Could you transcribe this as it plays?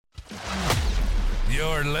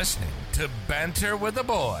You're listening to Banter with the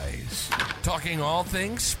Boys, talking all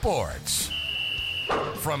things sports.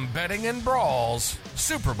 From betting and brawls,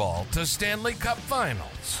 Super Bowl to Stanley Cup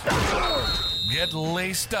Finals. Get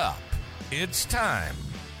laced up. It's time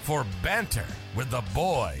for Banter with the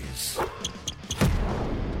Boys.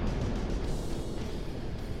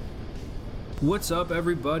 What's up,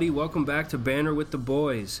 everybody? Welcome back to Banter with the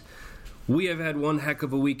Boys. We have had one heck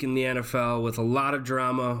of a week in the NFL with a lot of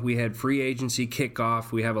drama. We had free agency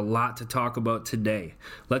kickoff. We have a lot to talk about today.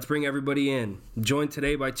 Let's bring everybody in. Joined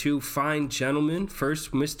today by two fine gentlemen.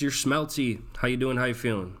 First, Mr. Smelty. How you doing? How you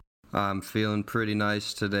feeling? I'm feeling pretty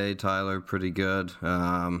nice today, Tyler. Pretty good.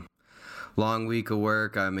 Long week of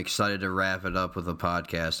work. I'm excited to wrap it up with a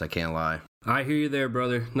podcast. I can't lie. I hear you there,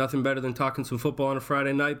 brother. Nothing better than talking some football on a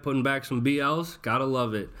Friday night, putting back some BLs. Gotta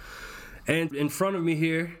love it. And in front of me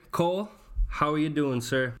here, Cole. How are you doing,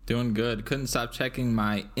 sir? Doing good. Couldn't stop checking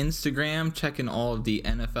my Instagram, checking all of the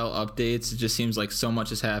NFL updates. It just seems like so much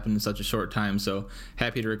has happened in such a short time, so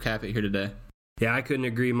happy to recap it here today. Yeah, I couldn't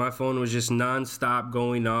agree. My phone was just nonstop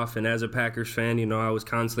going off, and as a Packers fan, I was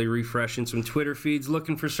constantly refreshing some Twitter feeds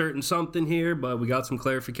looking for certain something here, but we got some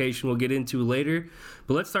clarification we'll get into later.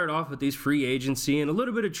 But let's start off with these free agency and a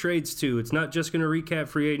little bit of trades, too. It's not just going to recap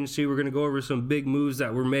free agency. We're going to go over some big moves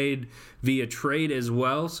that were made via trade as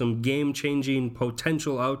well, some game-changing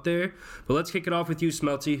potential out there. But let's kick it off with you,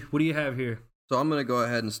 Smelty. What do you have here? So I'm going to go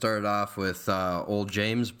ahead and start off with old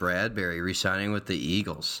James Bradberry re-signing with the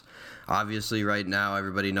Eagles. Obviously, right now,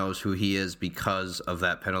 everybody knows who he is because of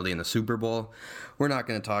that penalty in the Super Bowl. We're not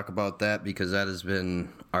going to talk about that because that has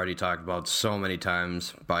been already talked about so many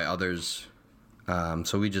times by others,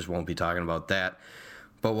 so we just won't be talking about that.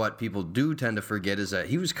 But what people do tend to forget is that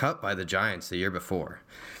he was cut by the Giants the year before.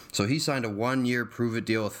 So he signed a one-year prove-it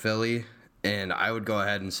deal with Philly, and I would go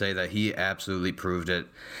ahead and say that he absolutely proved it.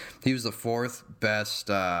 He was the fourth best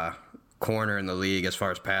corner in the league as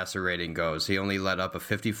far as passer rating goes. He only let up a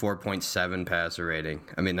 54.7 passer rating.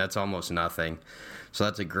 I mean, that's almost nothing. So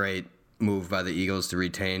that's a great move by the Eagles to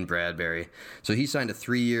retain Bradberry. So he signed a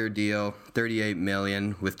 3-year deal, $38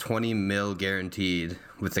 million with $20 million guaranteed,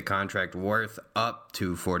 with the contract worth up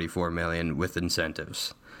to $44 million with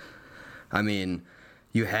incentives. I mean,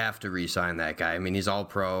 you have to re-sign that guy. I mean, he's all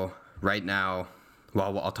pro right now.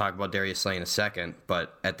 Well, I'll talk about Darius Slay in a second,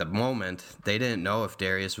 but at the moment, they didn't know if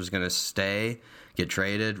Darius was going to stay, get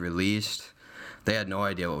traded, released. They had no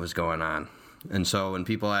idea what was going on. And so when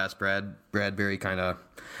people asked Bradberry kind of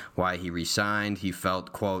why he resigned, he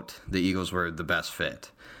felt, quote, the Eagles were the best fit.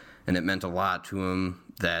 And it meant a lot to him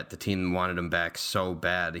that the team wanted him back so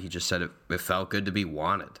bad. He just said it felt good to be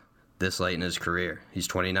wanted this late in his career. He's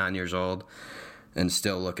 29 years old and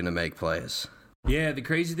still looking to make plays. Yeah, the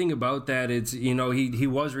crazy thing about that is, he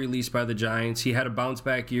was released by the Giants. He had a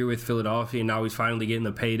bounce-back year with Philadelphia, and now he's finally getting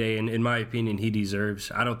the payday, and in my opinion, he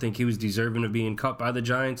deserves. I don't think he was deserving of being cut by the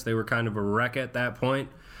Giants. They were kind of a wreck at that point.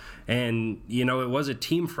 And, it was a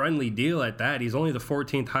team-friendly deal at that. He's only the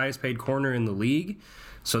 14th highest-paid corner in the league.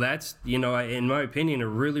 So that's, in my opinion, a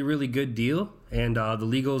really, really good deal. And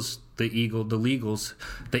the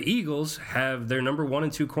Eagles have their number 1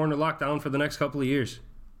 and 2 corner locked down for the next couple of years.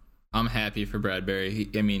 I'm happy for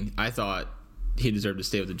Bradberry. I thought he deserved to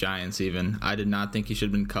stay with the Giants even. I did not think he should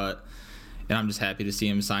have been cut. And I'm just happy to see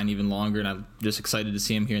him sign even longer, and I'm just excited to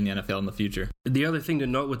see him here in the NFL in the future. The other thing to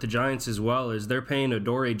note with the Giants as well is they're paying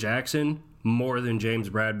Adoree Jackson more than James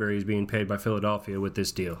Bradberry is being paid by Philadelphia with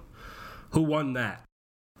this deal. Who won that?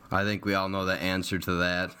 I think we all know the answer to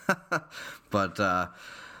that. But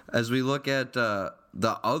as we look at the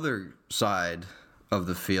other side of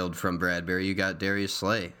the field from Bradberry, you got Darius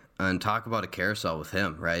Slay. And talk about a carousel with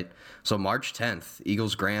him, right? So March 10th,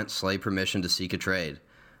 Eagles grant Slay permission to seek a trade.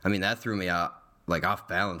 I mean, that threw me out, off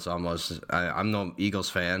balance almost. I'm no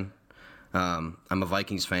Eagles fan. I'm a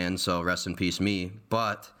Vikings fan, so rest in peace me.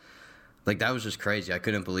 But, that was just crazy. I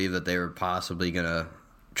couldn't believe that they were possibly going to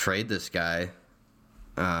trade this guy.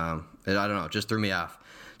 I don't know, it just threw me off.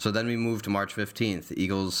 So then we move to March 15th. The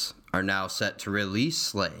Eagles are now set to release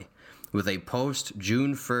Slay with a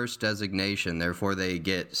post-June 1st designation. Therefore, they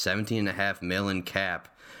get $17.5 million cap,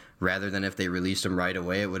 rather than if they released him right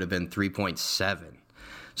away, it would have been 3.7.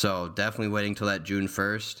 So definitely waiting till that June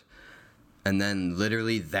 1st. And then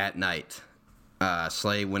literally that night,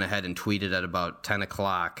 Slay went ahead and tweeted at about 10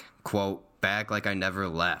 o'clock, quote, "Back like I never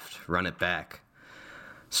left, run it back."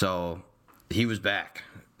 So he was back.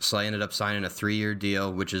 Slay ended up signing a 3-year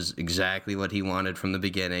deal, which is exactly what he wanted from the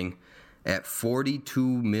beginning, at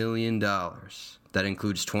 $42 million. That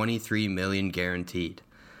includes $23 million guaranteed.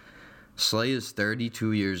 Slay is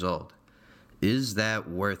 32 years old. Is that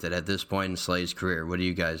worth it at this point in Slay's career? What do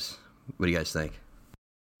you guys think?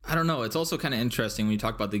 I don't know. It's also kind of interesting when you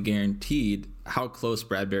talk about the guaranteed, how close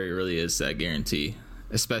Bradbury really is to that guarantee,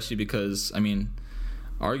 especially because, I mean,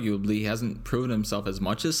 arguably he hasn't proven himself as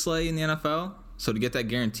much as Slay in the NFL. So to get that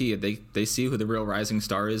guarantee, they see who the real rising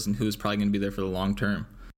star is and who's probably going to be there for the long term.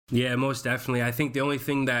 Yeah, most definitely. I think the only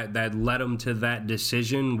thing that led him to that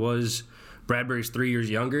decision was Bradbury's 3 years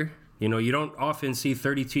younger. You know, you don't often see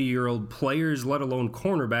 32-year-old players, let alone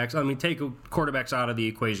cornerbacks. I mean, take quarterbacks out of the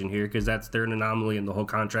equation here because they're an anomaly in the whole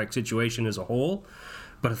contract situation as a whole.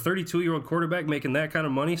 But a 32-year-old quarterback making that kind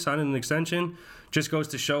of money, signing an extension, just goes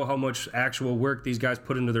to show how much actual work these guys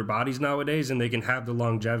put into their bodies nowadays, and they can have the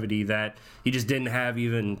longevity that you just didn't have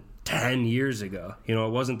even 10 years ago. You know,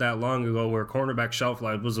 it wasn't that long ago where cornerback shelf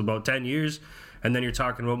life was about 10 years, and then you're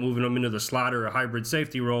talking about moving them into the slot or a hybrid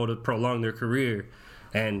safety role to prolong their career.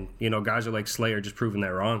 And, you know, guys are like Slayer just proving that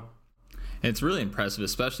wrong. And it's really impressive,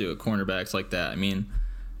 especially with cornerbacks like that. I mean,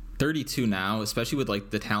 32 now, especially with like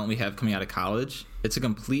the talent we have coming out of college, it's a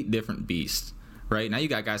complete different beast, right? Now you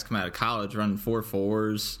got guys coming out of college running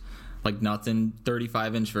 4.4s, like nothing,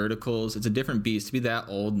 35-inch verticals. It's a different beast to be that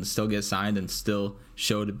old and still get signed and still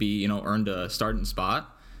show to be, you know, earned a starting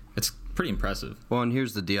spot. It's pretty impressive. Well, and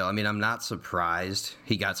here's the deal. I mean, I'm not surprised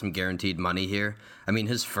he got some guaranteed money here. I mean,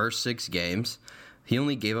 his first 6 games, he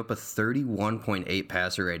only gave up a 31.8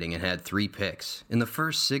 passer rating and had 3 picks. In the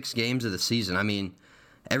first 6 games of the season, I mean,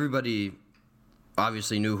 everybody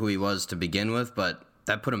obviously knew who he was to begin with, but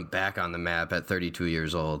that put him back on the map at 32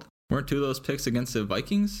 years old. Weren't 2 of those picks against the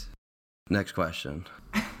Vikings? Next question.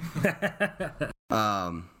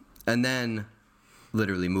 And then,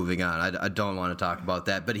 literally moving on, I don't want to talk about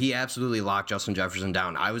that, but he absolutely locked Justin Jefferson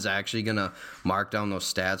down. I was actually going to mark down those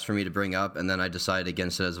stats for me to bring up, and then I decided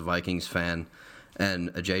against it as a Vikings fan and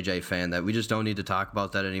a JJ fan that we just don't need to talk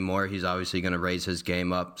about that anymore. He's obviously going to raise his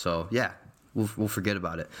game up, so yeah, we'll forget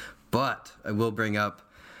about it. But I will bring up,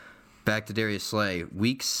 back to Darius Slay,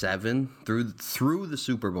 week 7 through the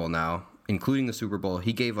Super Bowl now, including the Super Bowl,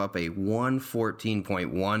 he gave up a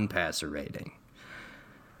 114.1 passer rating.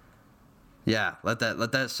 Yeah, let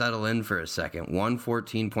that settle in for a second.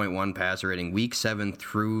 114.1 passer rating, week 7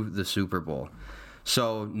 through the Super Bowl.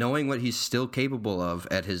 So knowing what he's still capable of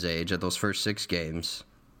at his age, at those first 6 games,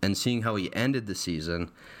 and seeing how he ended the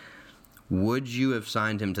season, would you have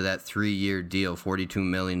signed him to that 3-year deal, $42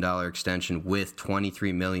 million extension with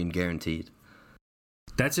 $23 million guaranteed?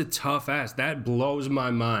 That's a tough ask. That blows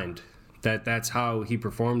my mind. That's how he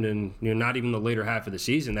performed in, you know, not even the later half of the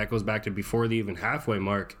season. That goes back to before the even halfway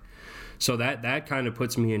mark. So that kind of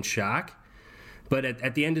puts me in shock. But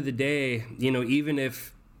at the end of the day, you know, even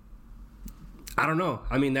if, I don't know.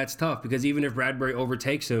 I mean, that's tough because even if Bradbury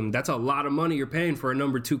overtakes him, that's a lot of money you're paying for a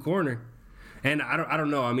number 2 corner. And I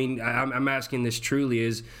don't know. I mean, I'm asking this truly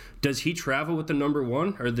is, does he travel with the number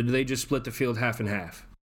 1 or do they just split the field half and half?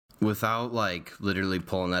 Without, like, literally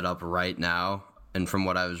pulling that up right now, and from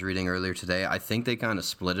what I was reading earlier today, I think they kind of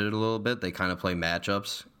split it a little bit. They kind of play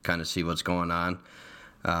matchups, kind of see what's going on.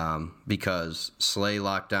 Because Slay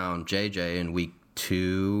locked down JJ in week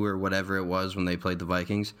 2 or whatever it was when they played the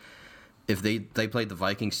Vikings. If they played the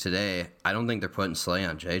Vikings today, I don't think they're putting Slay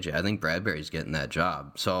on JJ. I think Bradbury's getting that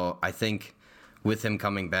job. So I think with him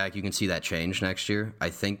coming back, you can see that change next year. I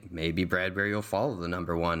think maybe Bradbury will follow the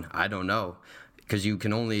number 1. I don't know. Because you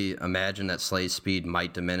can only imagine that Slay's speed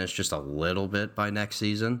might diminish just a little bit by next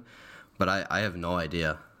season. But I have no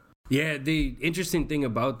idea. Yeah, the interesting thing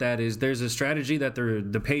about that is there's a strategy that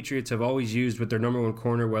the Patriots have always used with their number 1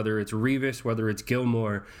 corner, whether it's Revis, whether it's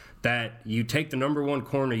Gilmore, that you take the number 1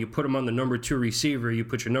 corner, you put him on the number 2 receiver, you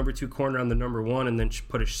put your number 2 corner on the number 1, and then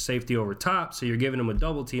put a safety over top, so you're giving him a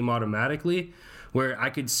double team automatically, where I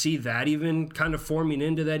could see that even kind of forming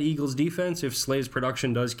into that Eagles defense if Slay's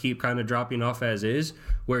production does keep kind of dropping off as is,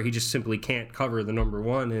 where he just simply can't cover the number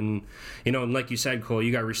 1. And, you know, and like you said, Cole,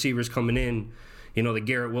 you got receivers coming in, you know, the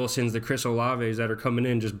Garrett Wilsons, the Chris Olaves that are coming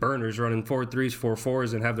in, just burners running 4.3s,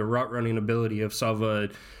 4.4s, and have the route running ability of a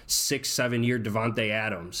 6-7 year Devontae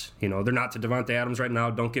Adams. You know, they're not to Devontae Adams right now,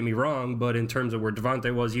 don't get me wrong, but in terms of where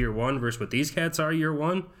Devontae was year 1 versus what these cats are year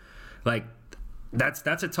 1, like, that's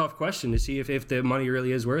a tough question to see if the money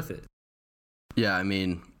really is worth it. Yeah, I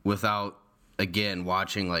mean, without, again,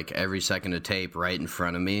 watching, like, every second of tape right in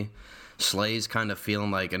front of me, Slay's kind of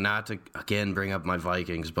feeling like, and not to, again, bring up my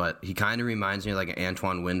Vikings, but he kind of reminds me of like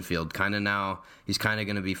Antoine Winfield. Kind of now, he's kind of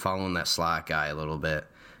going to be following that slot guy a little bit.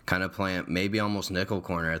 Kind of playing maybe almost nickel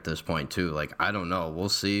corner at this point, too. Like, I don't know. We'll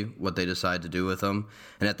see what they decide to do with him.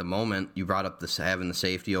 And at the moment, you brought up this having the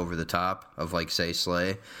safety over the top of, like, say,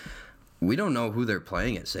 Slay. We don't know who they're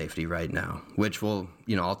playing at safety right now, which will,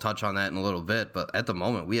 you know, I'll touch on that in a little bit. But at the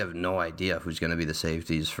moment, we have no idea who's going to be the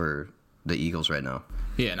safeties for the Eagles right now.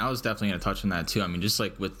 Yeah, and I was definitely going to touch on that too. I mean, just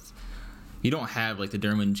like you don't have like the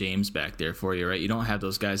Derwin James back there for you, right? You don't have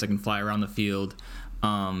those guys that can fly around the field.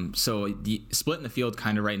 So splitting the field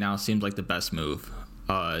kind of right now seems like the best move,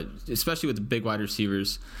 especially with the big wide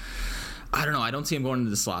receivers. I don't know. I don't see him going into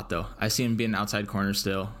the slot though. I see him being an outside corner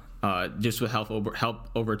still, just with help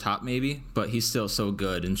over top maybe. But he's still so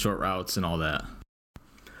good in short routes and all that.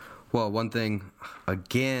 Well, one thing,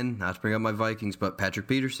 again, not to bring up my Vikings, but Patrick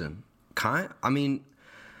Peterson. I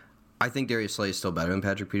think Darius Slay is still better than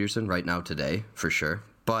Patrick Peterson right now today, for sure.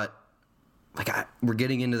 But we're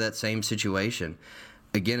getting into that same situation.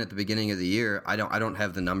 Again, at the beginning of the year, I don't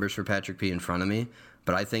have the numbers for Patrick P in front of me,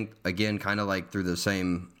 but I think, again, kind of like through the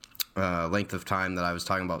same length of time that I was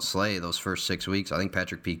talking about Slay, those first 6 weeks, I think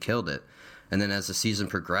Patrick P killed it. And then as the season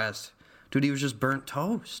progressed, dude, he was just burnt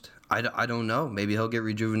toast. I don't know. Maybe he'll get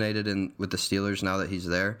rejuvenated with the Steelers now that he's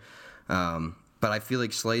there. But I feel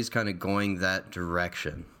like Slay's kind of going that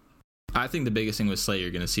direction. I think the biggest thing with Slay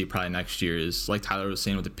you're going to see probably next year is, like Tyler was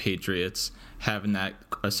saying with the Patriots, having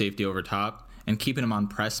a safety over top and keeping him on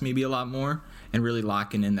press maybe a lot more and really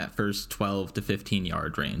locking in that first 12 to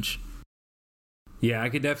 15-yard range. Yeah, I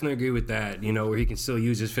could definitely agree with that, where he can still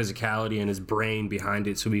use his physicality and his brain behind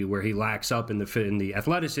it, so where he lacks up in the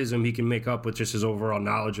athleticism, he can make up with just his overall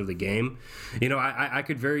knowledge of the game. I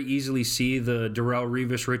could very easily see the Darrelle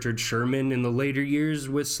Revis, Richard Sherman in the later years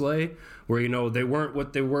with Slay, where, they weren't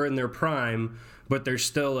what they were in their prime, but they're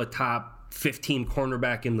still a top 15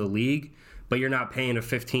 cornerback in the league. But you're not paying a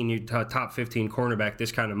top 15 cornerback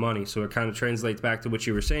this kind of money. So it kind of translates back to what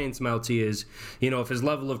you were saying, Smelty, is, if his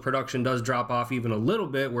level of production does drop off even a little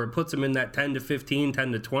bit, where it puts him in that 10 to 15,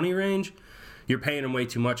 10 to 20 range, you're paying him way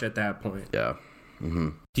too much at that point. Yeah. Mm-hmm.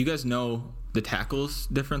 Do you guys know the tackles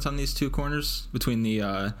difference on these two corners between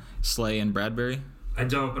the Slay and Bradbury? I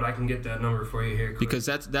don't, but I can get that number for you here. Quick. Because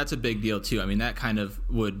that's a big deal too. I mean, that kind of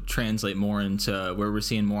would translate more into where we're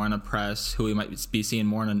seeing more on a press, who we might be seeing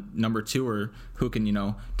more on a number two, or who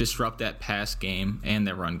can disrupt that pass game and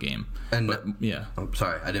their run game. And yeah, I'm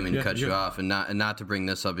sorry, I didn't mean to cut you off, and not to bring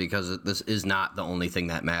this up because this is not the only thing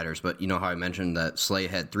that matters. But you know how I mentioned that Slay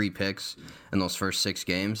had 3 picks in those first 6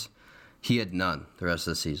 games. He had none the rest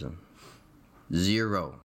of the season.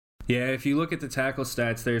 0. Yeah, if you look at the tackle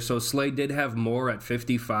stats there, so Slay did have more at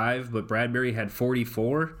 55, but Bradbury had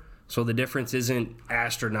 44. So the difference isn't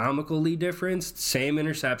astronomically different. Same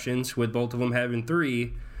interceptions with both of them having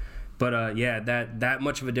 3. But that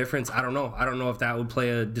much of a difference, I don't know. I don't know if that would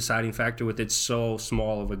play a deciding factor with it so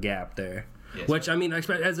small of a gap there. Yes. Which, I mean, as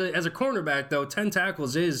a cornerback, though, 10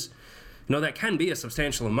 tackles is, that can be a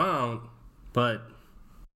substantial amount, but...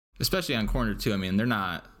 Especially on corner, too. I mean, they're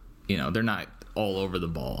not all over the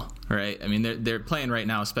ball, right? I mean, they're playing right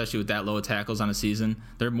now, especially with that low of tackles on a season.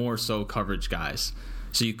 They're more so coverage guys.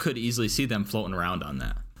 So you could easily see them floating around on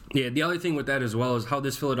that. Yeah, the other thing with that as well is how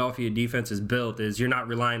this Philadelphia defense is built is you're not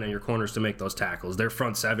relying on your corners to make those tackles. Their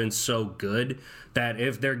front seven's so good that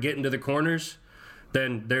if they're getting to the corners,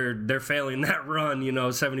 then they're failing that run,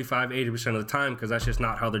 75, 80% of the time, because that's just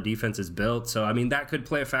not how their defense is built. So, I mean, that could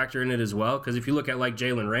play a factor in it as well, because if you look at, like,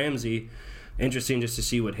 Jalen Ramsey, interesting just to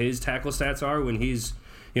see what his tackle stats are when he's,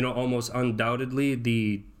 almost undoubtedly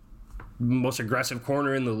the most aggressive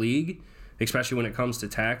corner in the league, especially when it comes to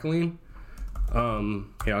tackling.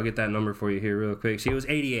 Here, I'll get that number for you here real quick. See, it was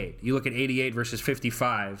 88. You look at 88 versus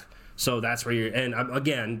 55, so that's where you're... And,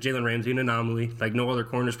 again, Jalen Ramsey, an anomaly. Like, no other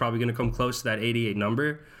corner is probably going to come close to that 88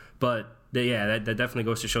 number, but... that definitely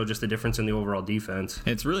goes to show just the difference in the overall defense.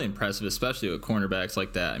 It's really impressive, especially with cornerbacks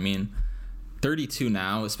like that. I mean, 32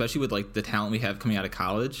 now, especially with like the talent we have coming out of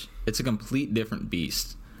college, it's a complete different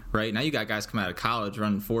beast, right? Now you got guys coming out of college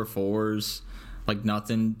running 4.4s, like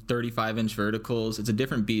nothing, 35-inch verticals. It's a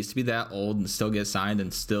different beast to be that old and still get signed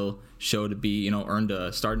and still show to be, earned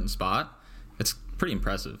a starting spot. It's pretty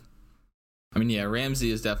impressive. I mean, yeah,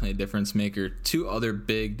 Ramsey is definitely a difference maker. 2 other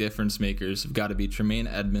big difference makers have got to be Tremaine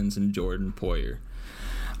Edmonds and Jordan Poyer.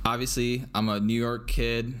 Obviously, I'm a New York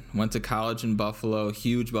kid, went to college in Buffalo,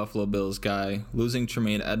 huge Buffalo Bills guy. Losing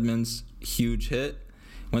Tremaine Edmonds, huge hit.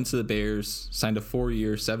 Went to the Bears, signed a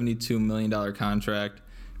 4-year, $72 million contract,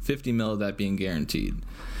 $50 million of that being guaranteed.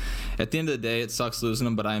 At the end of the day, it sucks losing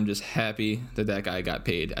him, but I'm just happy that guy got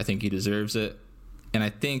paid. I think he deserves it. And I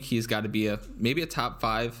think he's got to be maybe a top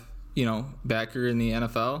 5, backer in the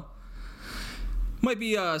NFL. Might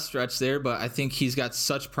be a stretch there, but I think he's got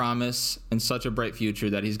such promise and such a bright future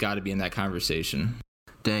that he's got to be in that conversation.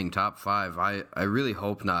 Dang, top 5. I really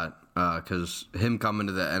hope not, because him coming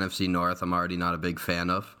to the NFC North, I'm already not a big fan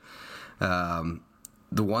of.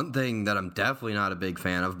 The one thing that I'm definitely not a big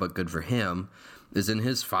fan of, but good for him, is in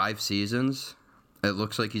his 5 seasons, it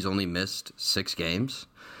looks like he's only missed 6 games.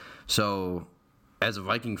 So as a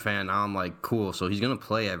Viking fan, now I'm like, cool, so he's going to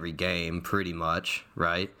play every game pretty much,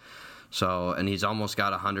 right? So, and he's almost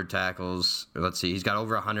got 100 tackles. Let's see, he's got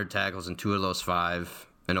over 100 tackles in 2 of those 5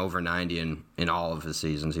 and over 90 in all of his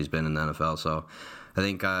seasons he's been in the NFL. So I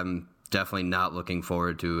think I'm definitely not looking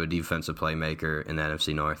forward to a defensive playmaker in the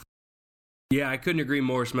NFC North. Yeah, I couldn't agree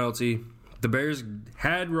more, Smelty. The Bears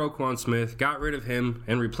had Roquan Smith, got rid of him,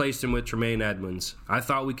 and replaced him with Tremaine Edmunds. I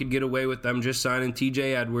thought we could get away with them just signing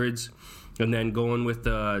TJ Edwards and then going with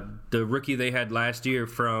the rookie they had last year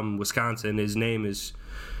from Wisconsin. His name is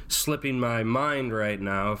slipping my mind right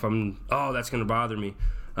now. That's going to bother me.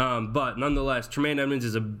 But nonetheless, Tremaine Edmunds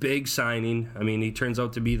is a big signing. I mean, he turns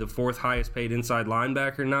out to be the 4th highest paid inside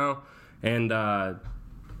linebacker now. And,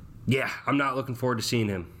 I'm not looking forward to seeing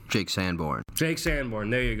him. Jake Sanborn,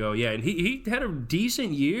 there you go. Yeah, and he had a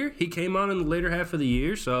decent year. He came on in the later half of the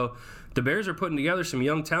year, so the Bears are putting together some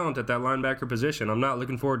young talent at that linebacker position. I'm not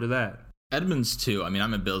looking forward to that. Edmonds, too. I mean,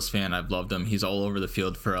 I'm a Bills fan. I've loved him. He's all over the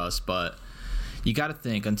field for us, but you got to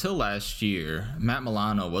think, until last year, Matt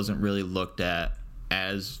Milano wasn't really looked at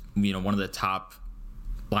as, one of the top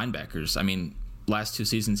linebackers. I mean, last 2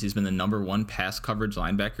 seasons, he's been the number 1 pass coverage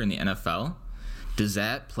linebacker in the NFL. Does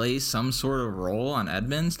that play some sort of role on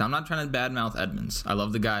Edmonds? Now, I'm not trying to badmouth Edmonds. I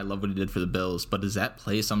love the guy. I love what he did for the Bills. But does that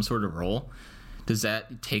play some sort of role? Does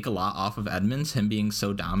that take a lot off of Edmonds, him being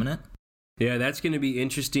so dominant? Yeah, that's going to be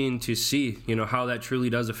interesting to see, how that truly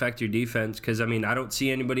does affect your defense. Because, I don't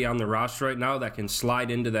see anybody on the roster right now that can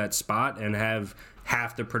slide into that spot and have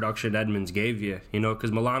half the production Edmonds gave you.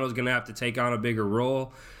 Because Milano's going to have to take on a bigger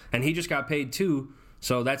role. And he just got paid too.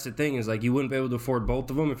 So that's the thing, is like you wouldn't be able to afford both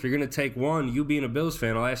of them. If you're going to take one, you being a Bills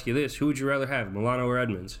fan, I'll ask you this. Who would you rather have, Milano or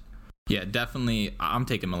Edmonds? Yeah, definitely. I'm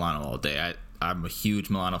taking Milano all day. I'm a huge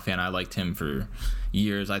Milano fan. I liked him for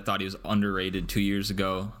years. I thought he was underrated 2 years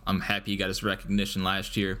ago. I'm happy he got his recognition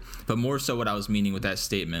last year. But more so what I was meaning with that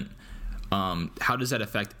statement, how does that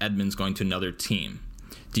affect Edmonds going to another team?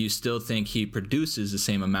 Do you still think he produces the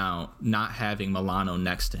same amount not having Milano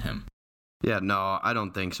next to him? Yeah, no, I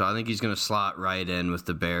don't think so. I think he's going to slot right in with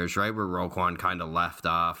the Bears, right where Roquan kind of left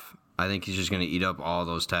off. I think he's just going to eat up all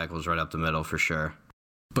those tackles right up the middle for sure.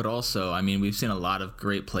 But also, we've seen a lot of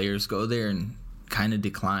great players go there and kind of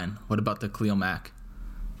decline. What about the Khalil Mack?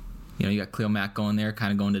 You got Khalil Mack going there,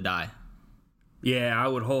 kind of going to die. Yeah, I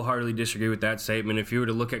would wholeheartedly disagree with that statement. If you were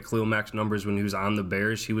to look at Khalil Mack's numbers when he was on the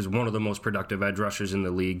Bears, he was one of the most productive edge rushers in the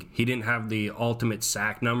league. He didn't have the ultimate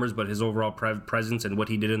sack numbers, but his overall presence and what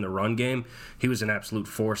he did in the run game, he was an absolute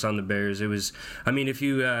force on the Bears. It was,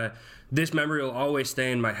 this memory will always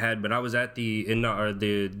stay in my head, but I was at the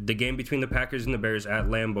game between the Packers and the Bears at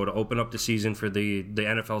Lambeau to open up the season for the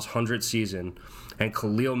NFL's 100th season, and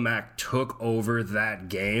Khalil Mack took over that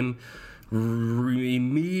game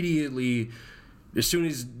immediately. As soon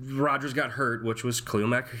as Rodgers got hurt, which was Khalil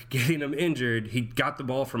Mack getting him injured, he got the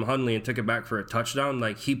ball from Hundley and took it back for a touchdown.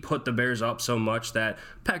 Like, he put the Bears up so much that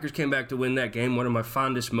Packers came back to win that game. One of my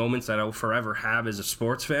fondest moments that I will forever have as a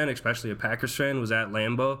sports fan, especially a Packers fan, was at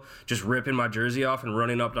Lambeau, just ripping my jersey off and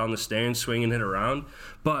running up down the stands, swinging it around.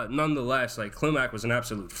 But nonetheless, Khalil Mack was an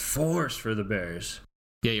absolute force for the Bears.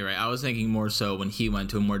 Yeah, you're right. I was thinking more so when he went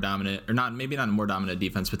to a more dominant, or maybe not a more dominant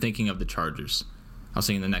defense, but thinking of the Chargers. I was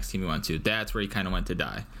thinking the next team he went to. That's where he kind of went to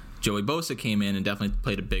die. Joey Bosa came in and definitely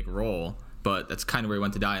played a big role, but that's kind of where he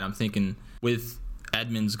went to die. And I'm thinking with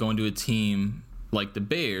Edmonds going to a team like the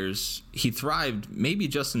Bears, he thrived maybe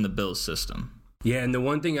just in the Bills system. Yeah, and the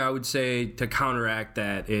one thing I would say to counteract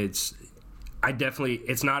that, it's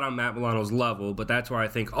not on Matt Milano's level, but that's where I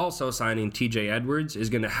think also signing TJ Edwards is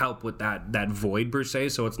going to help with that void per se,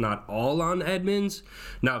 so it's not all on Edmonds.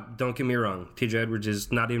 Now, don't get me wrong, TJ Edwards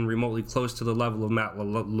is not even remotely close to the level of Matt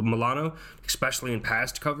Milano, especially in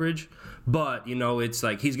pass coverage, but, it's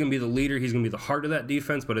like he's going to be the leader, he's going to be the heart of that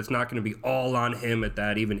defense, but it's not going to be all on him at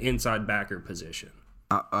that even inside backer position.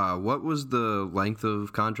 What was the length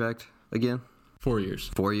of contract again? 4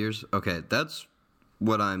 years. 4 years? Okay, that's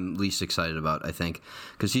what I'm least excited about, I think,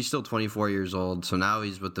 because he's still 24 years old, so now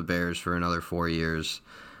he's with the Bears for another 4 years.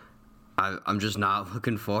 I'm just not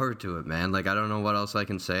looking forward to it, man. I don't know what else I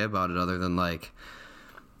can say about it other than,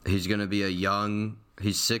 he's going to be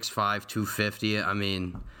he's 6'5",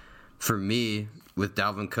 250. For me, with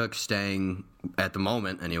Dalvin Cook staying, at the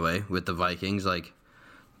moment anyway, with the Vikings,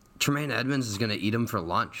 Tremaine Edmonds is going to eat him for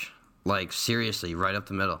lunch. Seriously, right up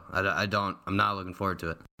the middle. I'm not looking forward to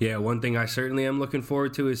it. Yeah, one thing I certainly am looking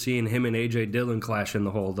forward to is seeing him and A.J. Dillon clash in the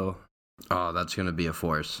hole, though. Oh, that's going to be a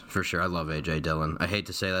force, for sure. I love A.J. Dillon. I hate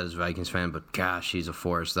to say that as a Vikings fan, but gosh, he's a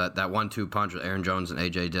force. That 1-2 punch with Aaron Jones and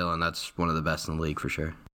A.J. Dillon, that's one of the best in the league, for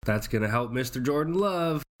sure. That's going to help Mr. Jordan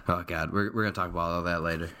Love. Oh, God. We're going to talk about all that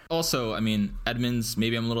later. Also, I mean, Edmonds,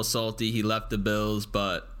 maybe I'm a little salty. He left the Bills,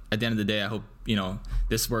 but at the end of the day, I hope,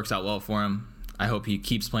 this works out well for him. I hope he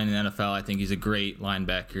keeps playing in the NFL. I think he's a great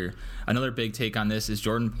linebacker. Another big take on this is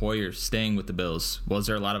Jordan Poyer staying with the Bills. Was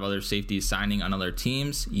there a lot of other safeties signing on other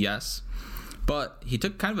teams? Yes. But he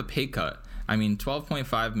took kind of a pay cut. I mean,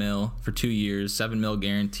 $12.5 million for 2 years, $7 million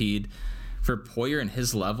guaranteed. For Poyer and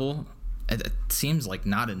his level, it seems like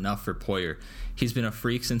not enough for Poyer. He's been a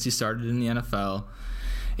freak since he started in the NFL.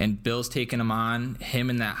 And Bill's taking him on. Him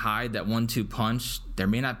and that Hyde, that 1-2 punch, there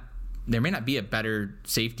may not be a better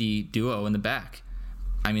safety duo in the back.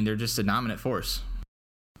 I mean, they're just a dominant force.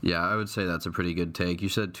 Yeah, I would say that's a pretty good take. You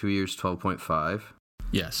said 2 years, 12.5?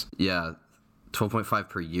 Yes. Yeah, 12.5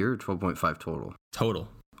 per year or 12.5 total? Total.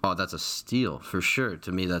 Oh, that's a steal, for sure.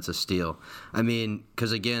 To me, that's a steal. I mean,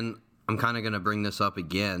 because again, I'm kind of going to bring this up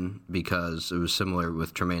again because it was similar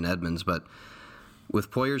with Tremaine Edmonds, but with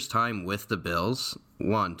Poyer's time with the Bills,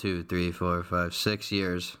 1, 2, 3, 4, 5, 6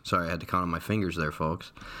 years. Sorry, I had to count on my fingers there,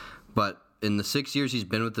 folks. But in the 6 years he's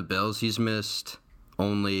been with the Bills, he's missed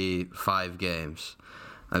only 5 games.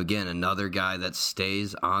 Again, another guy that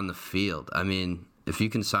stays on the field. I mean, if you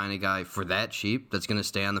can sign a guy for that cheap that's going to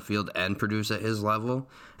stay on the field and produce at his level,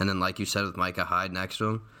 and then like you said with Micah Hyde next to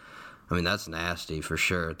him, I mean, that's nasty for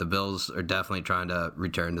sure. The Bills are definitely trying to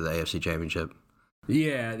return to the AFC Championship.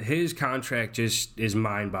 Yeah, his contract just is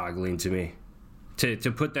mind-boggling to me.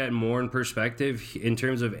 To put that more in perspective, in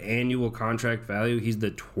terms of annual contract value, he's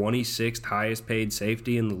the 26th highest paid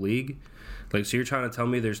safety in the league. Like, so you're trying to tell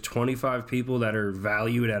me there's 25 people that are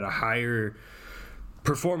valued at a higher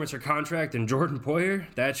performance or contract than Jordan Poyer?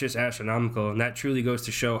 That's just astronomical, and that truly goes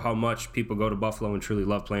to show how much people go to Buffalo and truly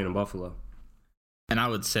love playing in Buffalo. And I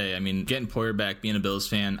would say, I mean, getting Poyer back, being a Bills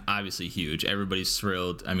fan, obviously huge. Everybody's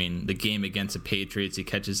thrilled. I mean, the game against the Patriots, he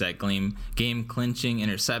catches that game-clinching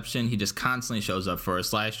interception. He just constantly shows up for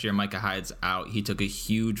us. Last year, Micah Hyde's out. He took a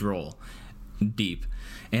huge role deep.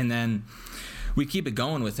 And then we keep it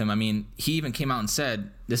going with him. I mean, he even came out and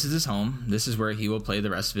said, this is his home. This is where he will play the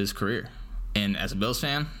rest of his career. And as a Bills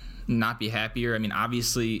fan, not be happier. I mean,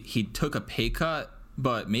 obviously, he took a pay cut,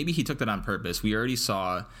 but maybe he took that on purpose. We already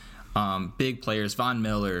saw big players, Von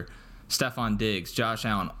Miller, Stephon Diggs, Josh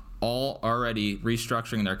Allen, all already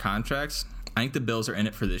restructuring their contracts. I think the Bills are in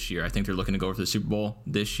it for this year. I think they're looking to go for the Super Bowl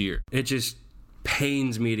this year. It just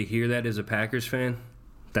pains me to hear that as a Packers fan,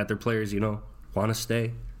 that their players, want to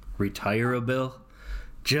stay, retire a Bill.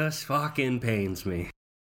 Just fucking pains me.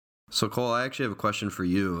 So, Cole, I actually have a question for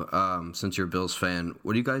you. Since you're a Bills fan,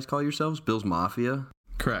 what do you guys call yourselves? Bills Mafia?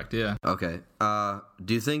 Correct, yeah. Okay.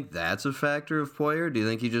 Do you think that's a factor of Poyer? Do you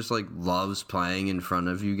think he just, loves playing in front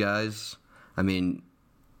of you guys? I mean,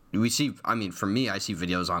 for me, I see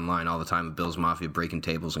videos online all the time of Bills Mafia breaking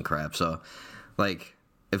tables and crap. So,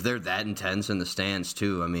 if they're that intense in the stands,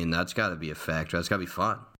 too, I mean, that's got to be a factor. That's got to be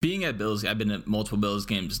fun. Being at Bills, I've been at multiple Bills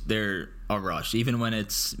games. They're a rush. Even when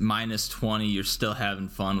it's minus 20, you're still having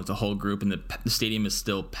fun with the whole group, and the stadium is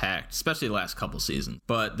still packed, especially the last couple seasons.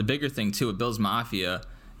 But the bigger thing, too, with Bills Mafia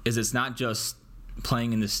is it's not just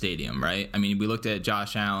playing in the stadium, right? I mean, we looked at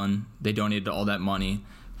Josh Allen. They donated all that money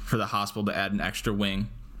for the hospital to add an extra wing,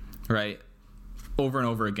 right? Over and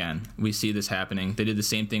over again, we see this happening. They did the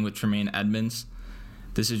same thing with Tremaine Edmonds.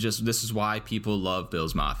 This is why people love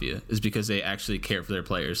Bills Mafia, is because they actually care for their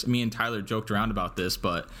players. Me and Tyler joked around about this,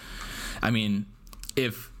 but I mean,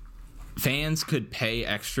 if fans could pay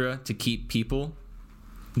extra to keep people,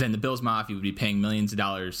 then the Bills Mafia would be paying millions of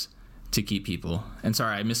dollars to keep people. And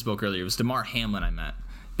sorry, I misspoke earlier. It was DeMar Hamlin I meant.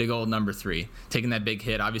 Big old number 3. Taking that big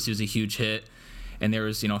hit. Obviously, it was a huge hit. And there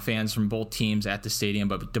was, fans from both teams at the stadium.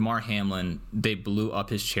 But DeMar Hamlin, they blew up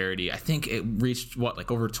his charity. I think it reached,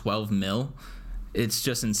 over 12 mil? It's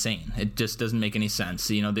just insane. It just doesn't make any sense.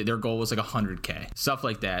 Their goal was $100K. Stuff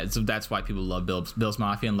like that. So that's why people love Bills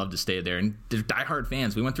Mafia and love to stay there. And they're diehard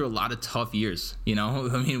fans. We went through a lot of tough years. I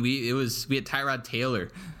mean, we had Tyrod Taylor,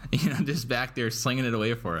 just back there slinging it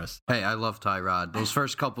away for us. Hey, I love Tyrod. Those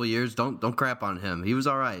first couple of years, don't crap on him. He was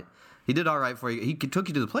all right. He did all right for you. He took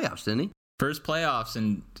you to the playoffs, didn't he? First playoffs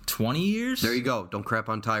in 20 years? There you go. Don't crap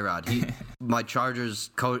on Tyrod. My Chargers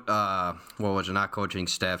training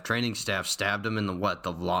staff stabbed him in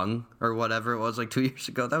the lung or whatever it was 2 years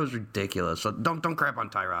ago. That was ridiculous. So don't crap on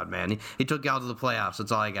Tyrod, man. He took you out to the playoffs.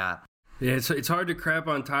 That's all I got. Yeah, it's hard to crap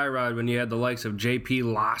on Tyrod when you had the likes of J.P.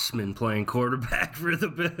 Lossman playing quarterback for the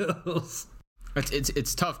Bills.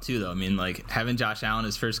 It's tough too, though. I mean, having Josh Allen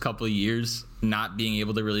his first couple of years not being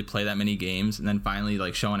able to really play that many games, and then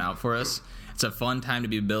finally showing out for us. it's a fun time to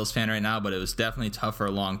be a Bills fan right now, but it was definitely tough for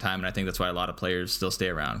a long time, and I think that's why a lot of players still stay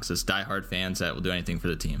around, because it's diehard fans that will do anything for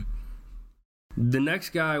the team. The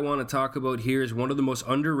next guy I want to talk about here is one of the most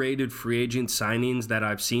underrated free agent signings that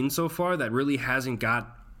I've seen so far that really hasn't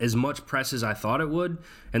got as much press as I thought it would,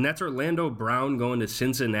 and that's Orlando Brown going to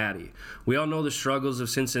Cincinnati. We all know the struggles of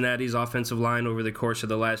Cincinnati's offensive line over the course of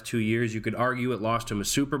the last 2 years. You could argue it lost him a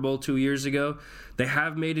Super Bowl 2 years ago. They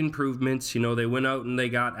have made improvements. You know, they went out and they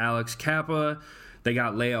got Alex Kappa, they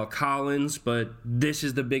got Lael Collins, but this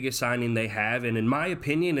is the biggest signing they have, and in my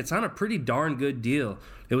opinion, it's on a pretty darn good deal.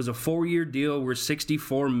 It was a 4-year deal worth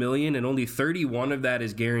 $64 million, and only 31 of that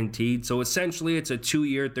is guaranteed. So essentially, it's a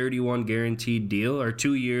 2-year, 31 guaranteed deal, or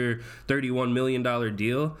 2-year, $31 million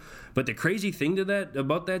deal. But the crazy thing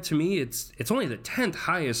about that to me, it's only the 10th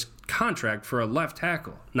highest contract for a left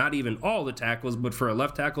tackle. Not even all the tackles, but for a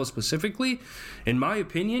left tackle specifically. In my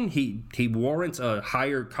opinion, he warrants a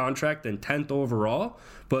higher contract than 10th overall.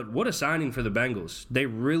 But what a signing for the Bengals. They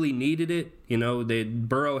really needed it. You know,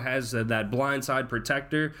 Burrow has that blindside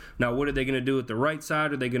protector. Now, what are they going to do with the right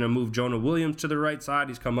side? Are they going to move Jonah Williams to the right side?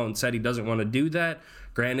 He's come out and said he doesn't want to do that.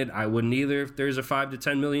 Granted, I wouldn't either if there's a $5 to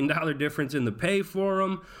 $10 million difference in the pay for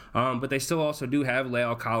him. But they still also do have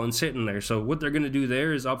Lael Collins sitting there. So what they're going to do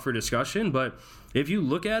there is up for discussion. But if you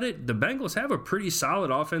look at it, the Bengals have a pretty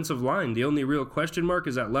solid offensive line. The only real question mark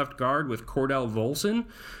is at left guard with Cordell Volson.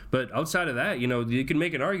 But outside of that, you know, you can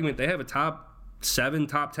make an argument they have a top 7,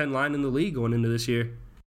 top 10 line in the league going into this year.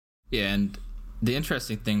 Yeah, and the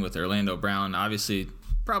interesting thing with Orlando Brown, obviously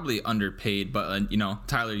probably underpaid, but, you know,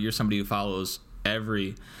 Tyler, you're somebody who follows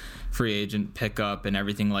every free agent pickup and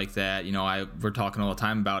everything like that. You know, we're talking all the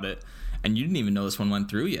time about it, and you didn't even know this one went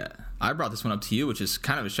through yet. I brought this one up to you, which is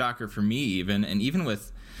kind of a shocker for me even. And even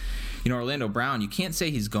with, you know, Orlando Brown, you can't say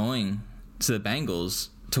he's going to the Bengals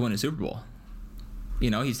to win a Super Bowl. You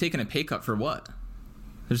know, he's taking a pay cut for what?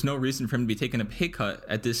 There's no reason for him to be taking a pay cut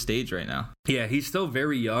at this stage right now. Yeah, he's still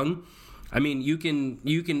very young. I mean, you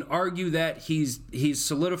can argue that he's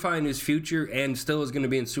solidifying his future and still is going to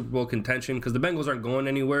be in Super Bowl contention because the Bengals aren't going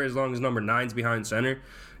anywhere as long as number 9's behind center.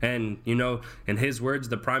 And, you know, in his words,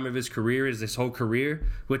 the prime of his career is this whole career,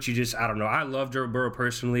 which I don't know. I love Joe Burrow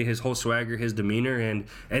personally, his whole swagger, his demeanor, and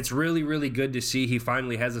it's really, really good to see he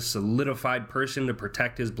finally has a solidified person to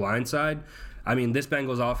protect his blind side. I mean, this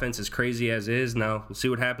Bengals offense is crazy as is. Now, we'll see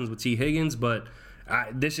what happens with T. Higgins, but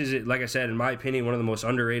this is, like I said, in my opinion, one of the most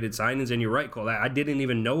underrated signings. And you're right, Cole. I didn't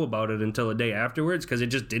even know about it until a day afterwards because it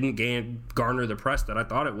just didn't garner the press that I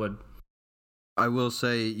thought it would. I will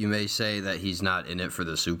say, you may say that he's not in it for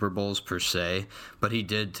the Super Bowls per se, but he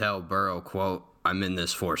did tell Burrow, quote, "I'm in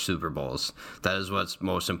this for Super Bowls." That is what's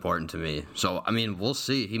most important to me. So, I mean, we'll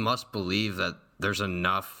see. He must believe that there's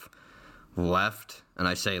enough left, and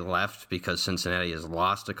I say left because Cincinnati has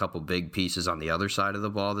lost a couple big pieces on the other side of the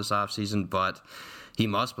ball this offseason, but he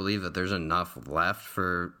must believe that there's enough left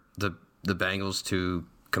for the Bengals to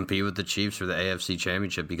compete with the Chiefs for the AFC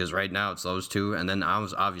Championship, because right now it's those two, and then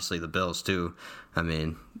obviously the Bills too. I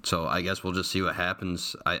mean, so I guess we'll just see what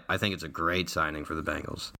happens. I think it's a great signing for the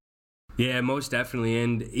Bengals. Yeah, most definitely.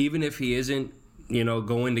 And even if he isn't, you know,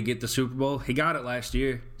 going to get the Super Bowl, he got it last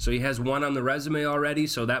year. So he has one on the resume already,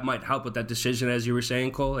 so that might help with that decision, as you were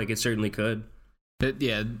saying, Cole. Like, it certainly could. But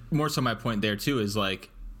yeah, more so my point there too is, like,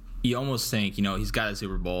 you almost think, you know, he's got a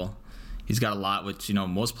Super Bowl. He's got a lot, which, you know,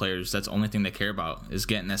 most players, that's the only thing they care about is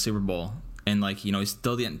getting that Super Bowl. And, like, you know, he's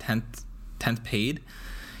still getting 10th paid.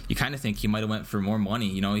 You kind of think he might have went for more money.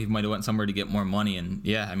 You know, he might have went somewhere to get more money. And,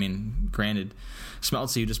 yeah, I mean, granted,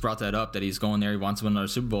 Smeltzy, you just brought that up, that he's going there, he wants to win another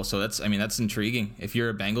Super Bowl. So that's intriguing. If you're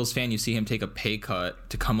a Bengals fan, you see him take a pay cut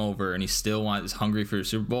to come over, and he still is hungry for a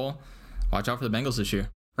Super Bowl. Watch out for the Bengals this year.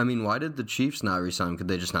 I mean, why did the Chiefs not resign him? Could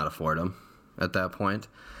they just not afford him at that point?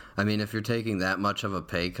 I mean, if you're taking that much of a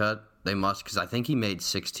pay cut, they must, because I think he made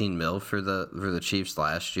 $16 million for the Chiefs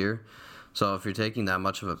last year. So if you're taking that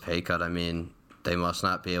much of a pay cut, I mean, they must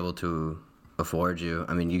not be able to afford you.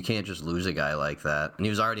 I mean, you can't just lose a guy like that. And he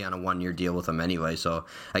was already on a 1-year deal with them anyway. So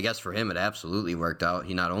I guess for him, it absolutely worked out.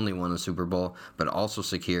 He not only won the Super Bowl, but also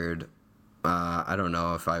secured, I don't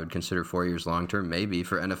know if I would consider 4 years long-term. Maybe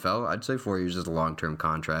for NFL, I'd say 4 years is a long-term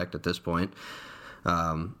contract at this point.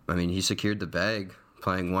 I mean, he secured the bag,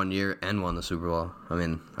 playing 1 year and won the Super Bowl. I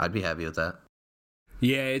mean, I'd be happy with that.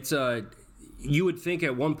 Yeah, it's you would think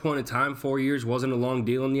at one point in time 4 years wasn't a long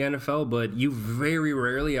deal in the NFL, but you very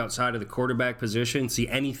rarely, outside of the quarterback position, see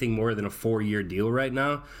anything more than a 4-year deal right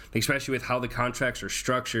now, especially with how the contracts are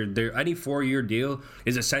structured. Any 4-year deal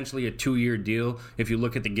is essentially a 2-year deal if you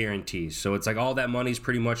look at the guarantees. So it's like all that money's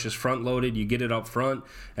pretty much just front-loaded. You get it up front,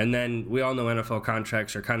 and then we all know NFL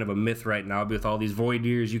contracts are kind of a myth right now with all these void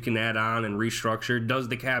years you can add on and restructure. Does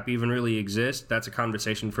the cap even really exist? That's a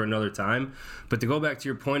conversation for another time. But to go back to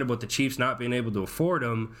your point about the Chiefs not being able to afford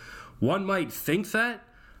him, one might think that.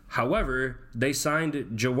 However, they signed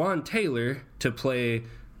Jawan Taylor to play,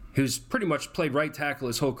 who's pretty much played right tackle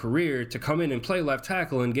his whole career, to come in and play left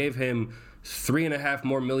tackle, and gave him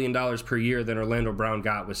 $3.5 million more per year than Orlando Brown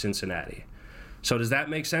got with Cincinnati. So does that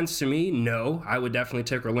make sense to me? No. I would definitely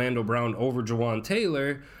take Orlando Brown over Jawan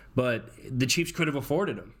Taylor, but the Chiefs could have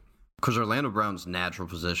afforded him. Because Orlando Brown's natural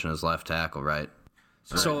position is left tackle, right?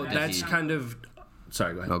 So that's kind of...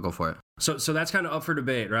 Sorry, go ahead. No, go for it. So that's kind of up for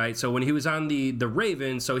debate, right? So when he was on the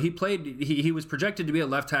Ravens, so he was projected to be a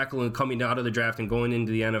left tackle and coming out of the draft and going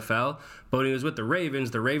into the NFL. But when he was with the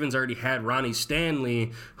Ravens already had Ronnie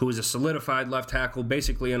Stanley, who was a solidified left tackle,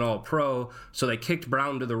 basically an all-pro. So they kicked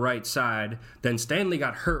Brown to the right side. Then Stanley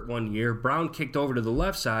got hurt one year. Brown kicked over to the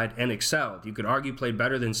left side and excelled. You could argue played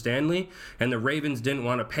better than Stanley. And the Ravens didn't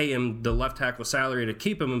want to pay him the left tackle salary to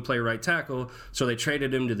keep him and play right tackle. So they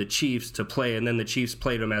traded him to the Chiefs to play, and then the Chiefs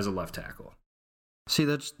played him as a left tackle. See,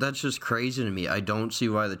 that's just crazy to me. I don't see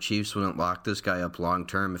why the Chiefs wouldn't lock this guy up long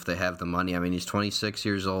term if they have the money. I mean, he's 26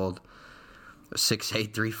 years old,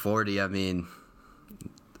 6'8", 340. I mean,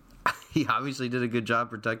 he obviously did a good job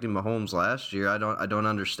protecting Mahomes last year. I don't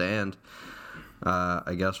understand.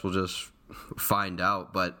 I guess we'll just find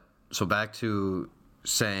out. But so back to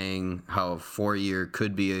saying how a 4-year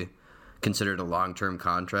could be considered a long-term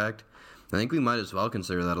contract. I think we might as well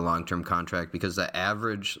consider that a long-term contract because the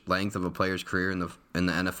average length of a player's career in the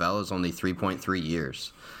NFL is only 3.3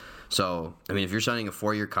 years. So, I mean, if you're signing a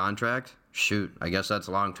 4-year contract, shoot, I guess that's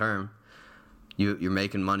long-term. You're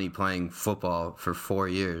making money playing football for 4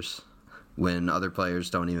 years when other players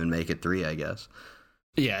don't even make it 3, I guess.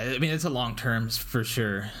 Yeah, I mean, it's a long-term for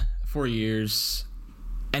sure. 4 years.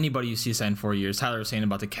 Anybody you see sign 4 years, Tyler was saying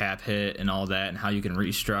about the cap hit and all that and how you can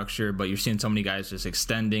restructure, but you're seeing so many guys just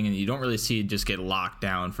extending, and you don't really see it just get locked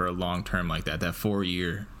down for a long term like that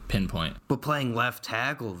 4-year pinpoint. But playing left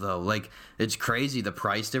tackle, though, like, it's crazy. The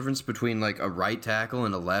price difference between, like, a right tackle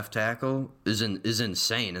and a left tackle is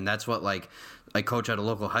insane, and that's what, like, I coach at a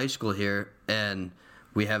local high school here, and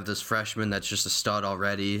we have this freshman that's just a stud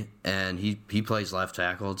already, and he plays left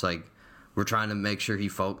tackle. It's like, we're trying to make sure he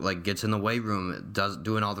gets in the weight room,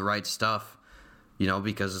 doing all the right stuff, you know,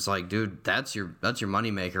 because it's like, dude, that's your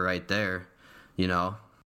moneymaker right there, you know.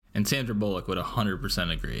 And Sandra Bullock would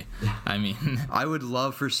 100% agree. I mean, I would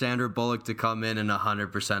love for Sandra Bullock to come in and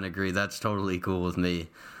 100% agree. That's totally cool with me.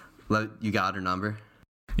 You got her number?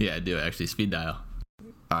 Yeah, I do actually. Speed dial.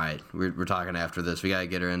 All right, we're talking after this. We gotta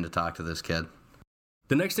get her in to talk to this kid.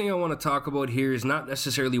 The next thing I want to talk about here is not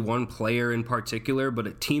necessarily one player in particular, but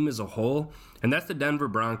a team as a whole, and that's the Denver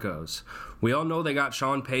Broncos. We all know they got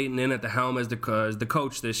Sean Payton in at the helm as the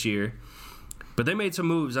coach this year, but they made some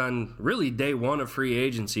moves on really day one of free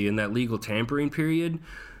agency in that legal tampering period.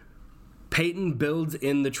 Payton builds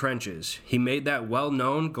in the trenches. He made that well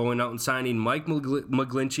known, going out and signing Mike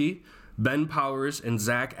McGlinchey, Ben Powers, and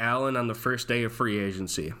Zach Allen on the first day of free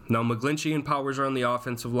agency. Now, McGlinchey and Powers are on the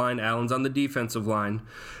offensive line. Allen's on the defensive line.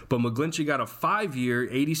 But McGlinchey got a 5-year,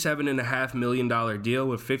 $87.5 million deal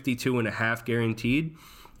with $52.5 guaranteed,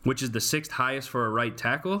 which is the 6th highest for a right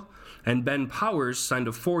tackle. And Ben Powers signed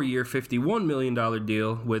a 4-year, $51 million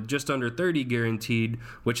deal with just under $30 guaranteed,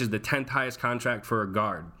 which is the 10th highest contract for a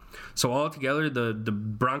guard. So altogether, the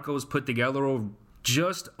Broncos put together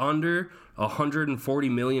just under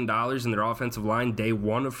 $140 million in their offensive line day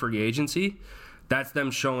one of free agency. That's them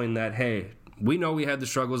showing that, hey, we know we had the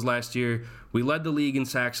struggles last year. We led the league in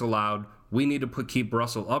sacks allowed. We need to keep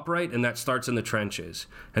Russell upright, and that starts in the trenches.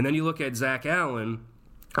 And then you look at Zach Allen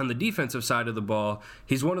on the defensive side of the ball.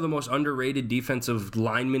 He's one of the most underrated defensive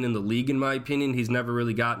linemen in the league, in my opinion. He's never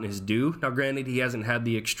really gotten his due. Now, granted, he hasn't had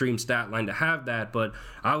the extreme stat line to have that, but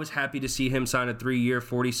I was happy to see him sign a 3-year,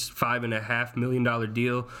 $45.5 million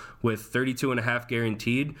deal with $32.5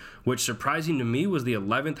 guaranteed, which, surprising to me, was the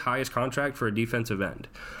 11th highest contract for a defensive end.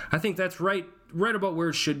 I think that's right about where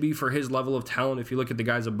it should be for his level of talent. If you look at the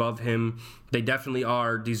guys above him, they definitely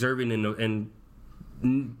are deserving and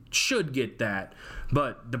should get that.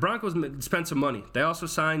 But the Broncos spent some money. They also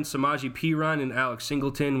signed Samaje Perine and Alex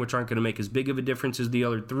Singleton, which aren't going to make as big of a difference as the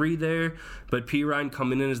other three there. But Perine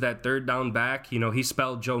coming in as that third down back, he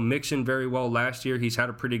spelled Joe Mixon very well last year. He's had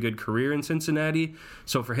a pretty good career in Cincinnati.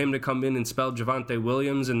 So for him to come in and spell Javonte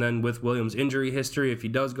Williams, and then with Williams' injury history, if he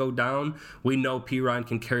does go down, we know Perine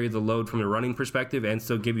can carry the load from a running perspective and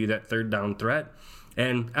still give you that third down threat.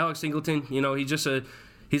 And Alex Singleton,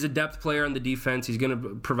 he's a depth player on the defense. He's going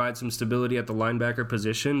to provide some stability at the linebacker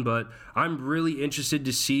position, but I'm really interested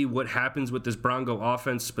to see what happens with this Bronco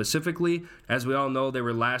offense specifically. As we all know, they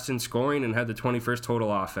were last in scoring and had the 21st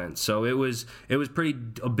total offense. So it was pretty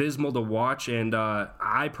abysmal to watch, and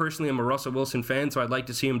I personally am a Russell Wilson fan, so I'd like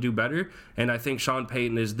to see him do better, and I think Sean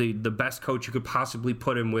Payton is the best coach you could possibly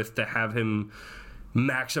put him with to have him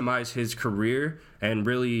maximize his career, and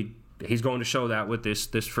really he's going to show that with this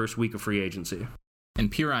first week of free agency.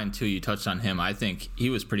 And Perine, too, you touched on him. I think he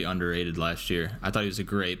was pretty underrated last year. I thought he was a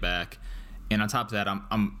great back. And on top of that,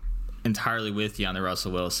 I'm entirely with you on the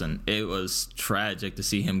Russell Wilson. It was tragic to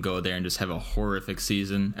see him go there and just have a horrific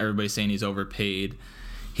season. Everybody's saying he's overpaid.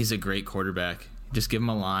 He's a great quarterback. Just give him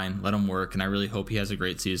a line, let him work, and I really hope he has a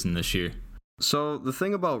great season this year. So the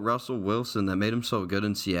thing about Russell Wilson that made him so good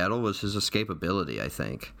in Seattle was his escapability, I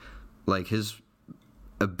think. Like his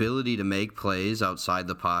ability to make plays outside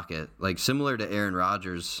the pocket, like similar to Aaron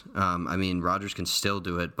Rodgers. Rodgers can still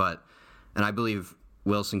do it, and I believe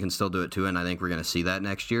Wilson can still do it too, and I think we're going to see that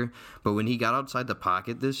next year. But when he got outside the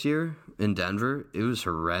pocket this year in Denver, it was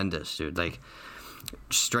horrendous, dude. Like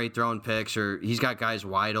straight throwing picks, or he's got guys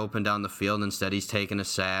wide open down the field, and instead he's taking a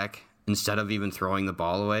sack instead of even throwing the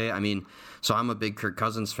ball away. So I'm a big Kirk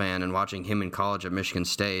Cousins fan, and watching him in college at Michigan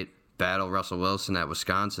State battle Russell Wilson at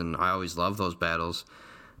Wisconsin, I always love those battles.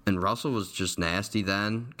 And Russell was just nasty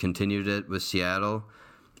then, continued it with Seattle,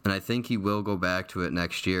 and I think he will go back to it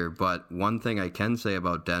next year. But one thing I can say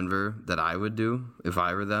about Denver that I would do if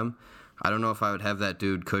I were them, I don't know if I would have that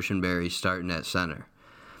dude Cushenberry starting at center.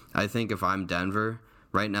 I think if I'm Denver,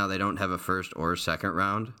 right now they don't have a first or second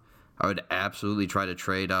round. I would absolutely try to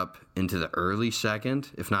trade up into the early second,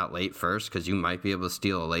 if not late first, because you might be able to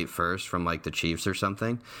steal a late first from like the Chiefs or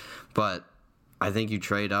something. But I think you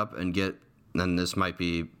trade up and get, and this might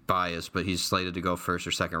be biased, but he's slated to go first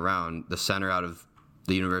or second round, the center out of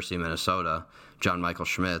the University of Minnesota, John Michael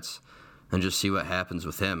Schmitz, and just see what happens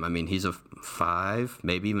with him. He's a 5,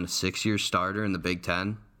 maybe even a 6-year starter in the Big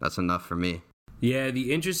Ten. That's enough for me. Yeah,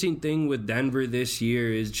 the interesting thing with Denver this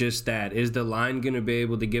year is just that. Is the line going to be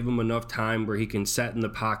able to give him enough time where he can set in the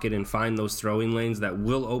pocket and find those throwing lanes that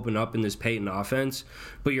will open up in this Peyton offense?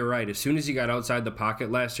 But you're right. As soon as he got outside the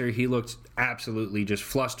pocket last year, he looked absolutely just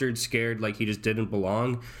flustered, scared, like he just didn't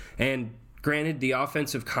belong. And granted, the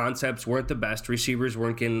offensive concepts weren't the best. Receivers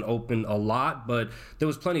weren't getting open a lot, but there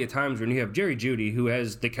was plenty of times when you have Jerry Jeudy, who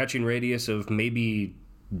has the catching radius of maybe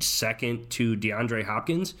second to DeAndre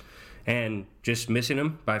Hopkins, and just missing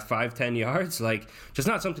him by 5-10 yards, like just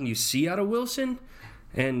not something you see out of Wilson.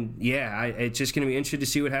 And yeah, it's just going to be interesting to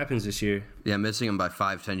see what happens this year. Yeah, missing him by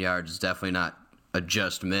 5-10 yards is definitely not a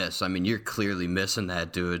just miss. You're clearly missing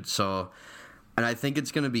that dude. So, and I think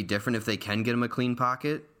it's going to be different if they can get him a clean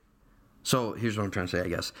pocket. So here's what I'm trying to say, I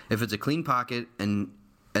guess. If it's a clean pocket and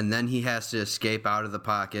then he has to escape out of the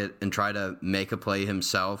pocket and try to make a play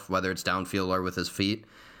himself, whether it's downfield or with his feet,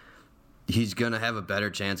 he's going to have a better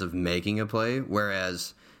chance of making a play.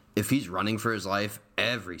 Whereas if he's running for his life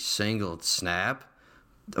every single snap,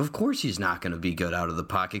 of course he's not going to be good out of the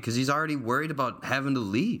pocket because he's already worried about having to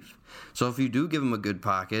leave. So if you do give him a good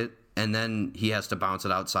pocket and then he has to bounce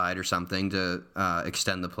it outside or something to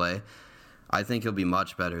extend the play, I think he'll be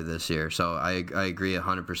much better this year. So I agree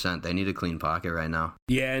 100%. They need a clean pocket right now.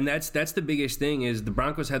 Yeah, and that's the biggest thing is the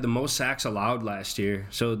Broncos had the most sacks allowed last year.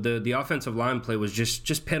 So the offensive line play was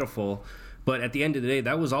just pitiful. But at the end of the day,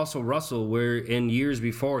 that was also Russell, where in years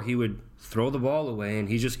before he would throw the ball away and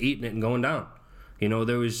he's just eating it and going down.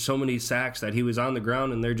 There was so many sacks that he was on the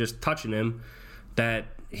ground and they're just touching him that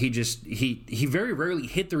he very rarely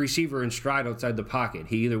hit the receiver in stride outside the pocket.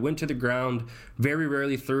 He either went to the ground, very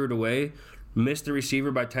rarely threw it away, missed the receiver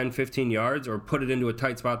by 10-15 yards, or put it into a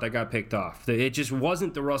tight spot that got picked off. It just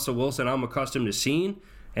wasn't the Russell Wilson I'm accustomed to seeing,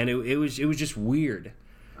 and it was just weird.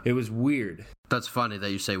 It was weird. That's funny that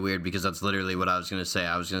you say weird because that's literally what I was going to say.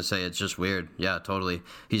 I was going to say it's just weird. Yeah, totally.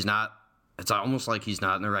 It's almost like he's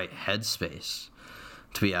not in the right headspace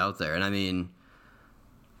to be out there. And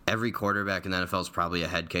every quarterback in the NFL is probably a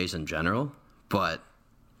head case in general, but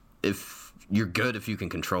if you're good if you can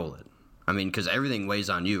control it. Because everything weighs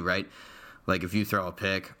on you, right? Like if you throw a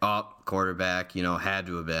pick, quarterback, had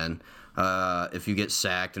to have been. If you get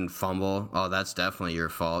sacked and fumble, that's definitely your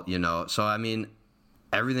fault, So, I mean,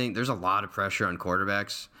 there's a lot of pressure on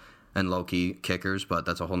quarterbacks and low-key kickers, but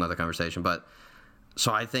that's a whole nother conversation. But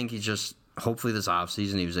so I think hopefully this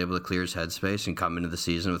offseason he was able to clear his headspace and come into the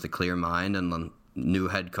season with a clear mind and a new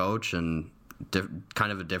head coach and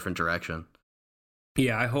kind of a different direction.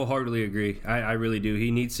 Yeah, I wholeheartedly agree. I really do.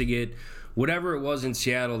 He needs to get whatever it was in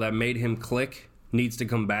Seattle that made him click needs to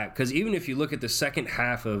come back. Because even if you look at the second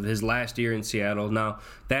half of his last year in Seattle, now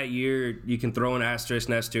that year you can throw an asterisk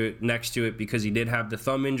next to it because he did have the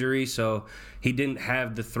thumb injury, so he didn't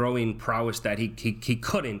have the throwing prowess that he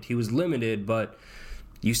couldn't. He was limited, but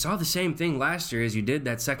you saw the same thing last year as you did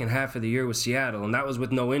that second half of the year with Seattle, and that was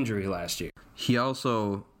with no injury last year. He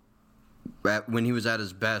also, when he was at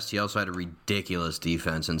his best, he also had a ridiculous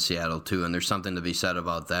defense in Seattle too, and there's something to be said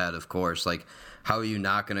about that, of course. Like, how are you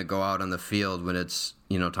not going to go out on the field when it's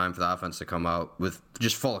time for the offense to come out with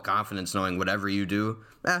just full of confidence, knowing whatever you do,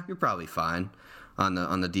 you're probably fine on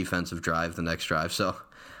the defensive drive, the next drive. So,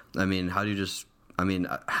 I mean,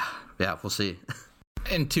 we'll see.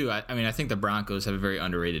 And two, I think the Broncos have a very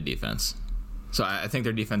underrated defense. So I think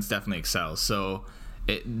their defense definitely excels. So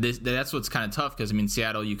that's what's kind of tough because,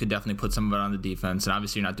 Seattle, you could definitely put some of it on the defense, and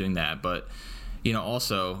obviously you're not doing that. But,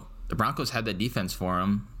 also, the Broncos had that defense for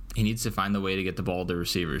him. He needs to find the way to get the ball to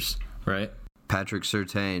receivers, right? Patrick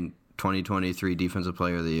Surtain, 2023 Defensive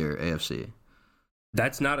Player of the Year, AFC.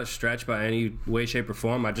 That's not a stretch by any way, shape, or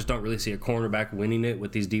form. I just don't really see a cornerback winning it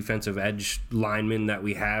with these defensive edge linemen that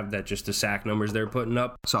we have, that just the sack numbers they're putting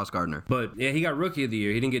up. Sauce Gardner. But, yeah, he got Rookie of the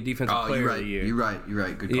Year. He didn't get Defensive Player of the Year. You're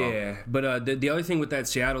right. Good call. Yeah, but the other thing with that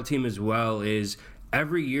Seattle team as well is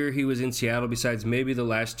every year he was in Seattle, besides maybe the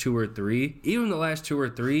last 2 or 3, even the last 2 or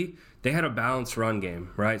 3, they had a balanced run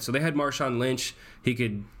game, right? So they had Marshawn Lynch. He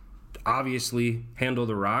could obviously handle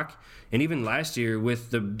the rock. And even last year with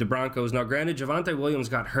the Broncos, now granted, Javonte Williams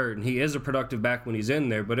got hurt, and he is a productive back when he's in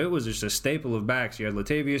there, but it was just a staple of backs. You had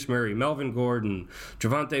Latavius Murray, Melvin Gordon,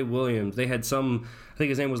 Javonte Williams. They had I think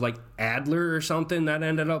his name was like Adler or something, that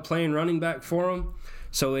ended up playing running back for him.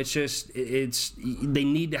 So they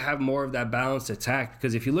need to have more of that balanced attack,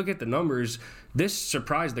 because if you look at the numbers, this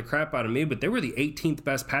surprised the crap out of me, but they were the 18th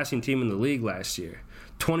best passing team in the league last year,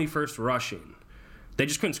 21st rushing. They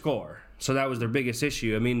just couldn't score. So that was their biggest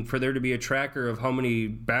issue. For there to be a tracker of how many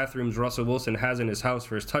bathrooms Russell Wilson has in his house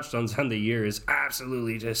for his touchdowns on the year is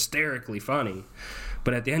absolutely hysterically funny.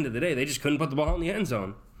 But at the end of the day, they just couldn't put the ball in the end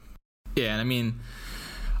zone. Yeah, and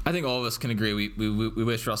I think all of us can agree. We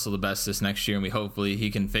wish Russell the best this next year, and hopefully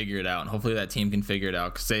he can figure it out. And hopefully that team can figure it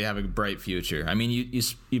out because they have a bright future.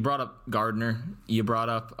 You brought up Gardner. You brought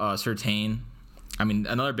up Surtain.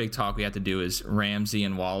 Another big talk we have to do is Ramsey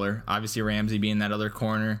and Waller. Obviously, Ramsey being that other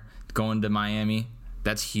corner, going to Miami,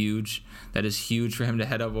 that's huge. That is huge for him to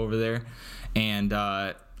head up over there. And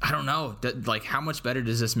I don't know, how much better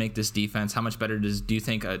does this make this defense? How much better do you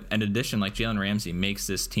think an addition like Jalen Ramsey makes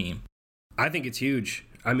this team? I think it's huge.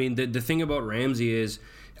 The thing about Ramsey is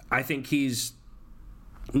I think he's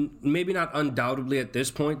maybe not undoubtedly at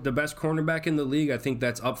this point the best cornerback in the league. I think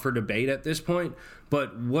that's up for debate at this point.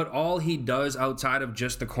 But what all he does outside of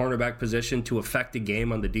just the cornerback position to affect the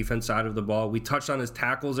game on the defense side of the ball, we touched on his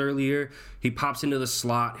tackles earlier. He pops into the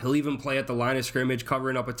slot. He'll even play at the line of scrimmage,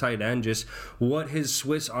 covering up a tight end. Just what his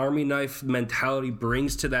Swiss Army knife mentality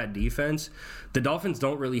brings to that defense, the Dolphins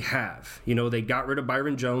don't really have. They got rid of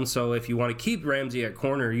Byron Jones, so if you want to keep Ramsey at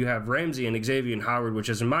corner, you have Ramsey and Xavier Howard, which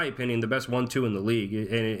is, in my opinion, the best 1-2 in the league.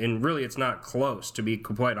 And really, it's not close, to be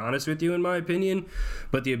quite honest with you, in my opinion.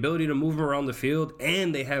 But the ability to move him around the field,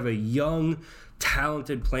 and they have a young,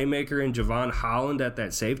 talented playmaker in Javon Holland at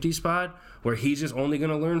that safety spot, where he's just only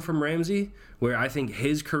going to learn from Ramsey, where I think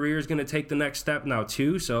his career is going to take the next step now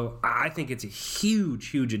too. So I think it's a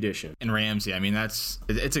huge addition. And Ramsey,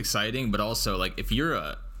 it's exciting, but also, if you're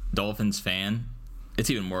a Dolphins fan,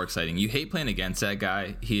 it's even more exciting. You hate playing against that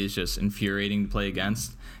guy. He is just infuriating to play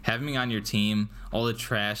against. Having him on your team, all the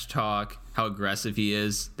trash talk, how aggressive he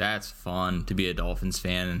is, that's fun to be a Dolphins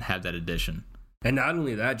fan and have that addition. And not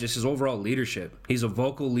only that, just his overall leadership. He's a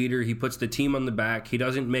vocal leader. He puts the team on the back. He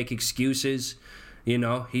doesn't make excuses.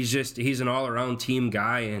 He's an all-around team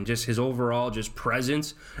guy, and just his overall just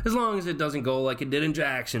presence, as long as it doesn't go like it did in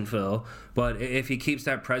Jacksonville. But if he keeps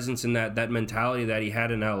that presence and that mentality that he had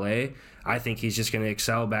in L.A., I think he's just going to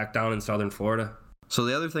excel back down in Southern Florida. So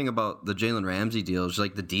the other thing about the Jalen Ramsey deal is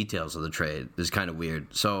the details of the trade is kind of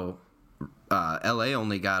weird. So L.A.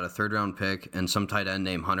 only got a third-round pick and some tight end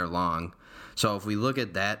named Hunter Long. So if we look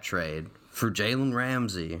at that trade for Jalen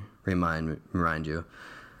Ramsey, remind you,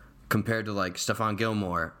 compared to Stephon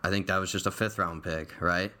Gilmore, I think that was just a 5th round pick,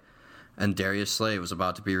 right? and Darius Slay was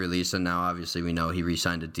about to be released, and now obviously we know he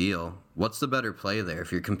re-signed a deal. What's the better play there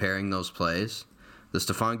if you're comparing those plays? The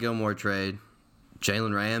Stephon Gilmore trade,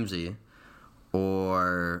 Jalen Ramsey,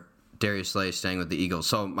 or Darius Slay staying with the Eagles?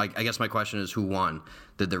 So I guess my question is, who won?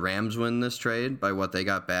 Did the Rams win this trade by what they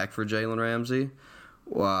got back for Jalen Ramsey?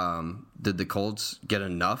 Did the Colts get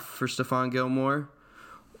enough for Stephon Gilmore?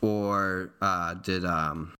 Or did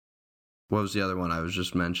what was the other one I was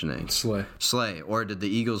just mentioning? Slay. Or did the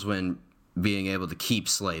Eagles win being able to keep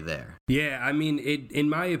Slay there? Yeah, I mean, in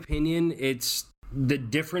my opinion, it's the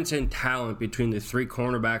difference in talent between the three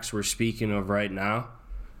cornerbacks we're speaking of right now.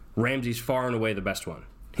 Ramsey's far and away the best one.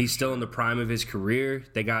 He's still in the prime of his career.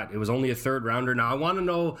 It was only a third rounder. Now, I want to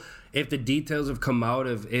know if the details have come out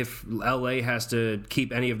of if LA has to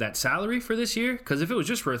keep any of that salary for this year. Because if it was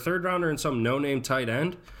just for a third rounder and some no-name tight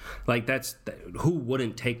end, like who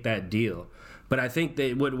wouldn't take that deal? But I think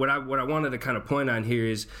that what I wanted to kind of point on here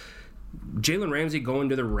is Jalen Ramsey going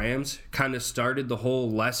to the Rams kind of started the whole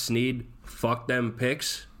Les Snead, fuck them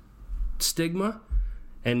picks stigma.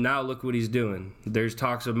 And now look what he's doing. There's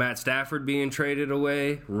talks of Matt Stafford being traded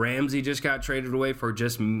away. Ramsey just got traded away for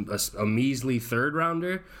just a measly third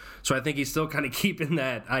rounder. So I think he's still kind of keeping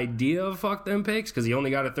that idea of fuck them picks because he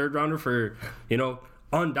only got a third rounder for,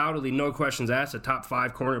 undoubtedly, no questions asked, a top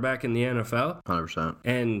 5 cornerback in the NFL. 100%.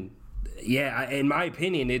 And yeah, in my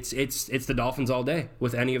opinion, it's the Dolphins all day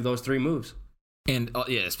with any of those 3 moves. And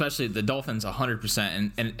especially the Dolphins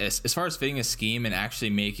 100%. And as far as fitting a scheme and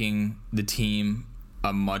actually making the team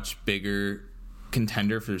a much bigger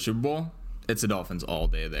contender for the Super Bowl, it's the Dolphins all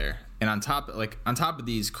day there. And on top of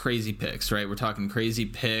these crazy picks, right? We're talking crazy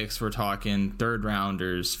picks. We're talking third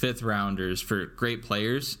rounders, fifth rounders for great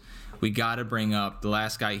players. We got to bring up the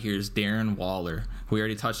last guy here is Darren Waller, who we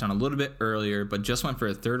already touched on a little bit earlier, but just went for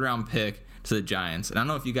a third round pick to the Giants. And I don't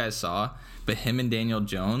know if you guys saw, but him and Daniel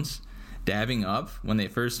Jones dabbing up when they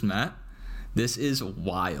first met. This is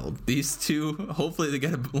wild. These two, hopefully they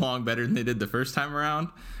get along better than they did the first time around,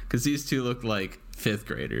 because these two look like 5th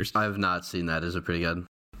graders. I have not seen that. Is it pretty good?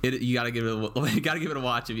 You gotta give it a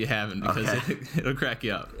watch if you haven't, because it'll crack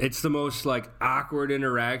you up. It's the most awkward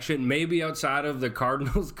interaction, maybe outside of the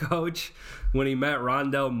Cardinals coach when he met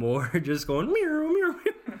Rondell Moore, just going meow meow.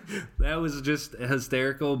 That was just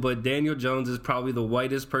hysterical. But Daniel Jones is probably the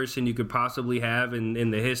whitest person you could possibly have in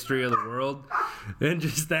the history of the world, and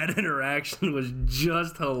just that interaction was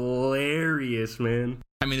just hilarious, man.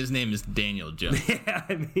 I mean, his name is Daniel Jones. Yeah,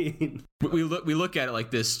 I mean, we look at it like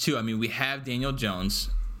this too. I mean, we have Daniel Jones,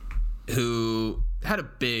 who had a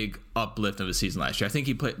big uplift of his season last year. I think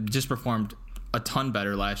he performed a ton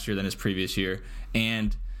better last year than his previous year.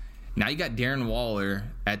 And now you got Darren Waller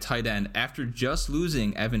at tight end after just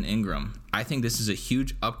losing Evan Ingram. I think this is a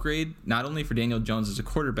huge upgrade, not only for Daniel Jones as a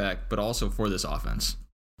quarterback, but also for this offense.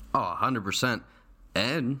 Oh, 100%.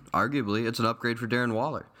 And arguably, it's an upgrade for Darren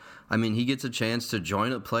Waller. I mean, he gets a chance to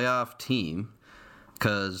join a playoff team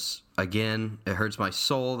because, again, it hurts my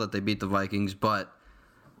soul that they beat the Vikings, but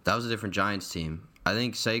that was a different Giants team. I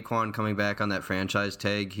think Saquon coming back on that franchise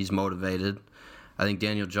tag, he's motivated. I think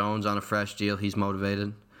Daniel Jones on a fresh deal, he's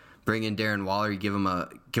motivated. Bring in Darren Waller, you give him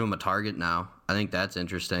a target now. I think that's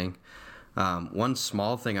interesting. One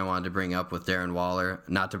small thing I wanted to bring up with Darren Waller,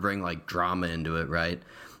 not to bring drama into it, right?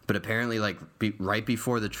 But apparently, right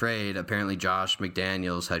before the trade, apparently Josh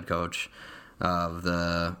McDaniels, head coach of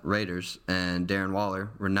the Raiders, and Darren Waller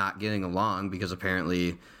were not getting along because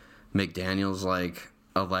apparently McDaniels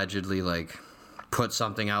allegedly put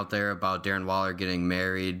something out there about Darren Waller getting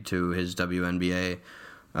married to his WNBA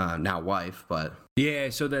now wife. But yeah,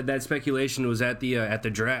 so that speculation was at the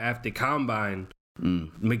draft, at the combine.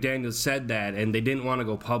 McDaniels said that, and they didn't want to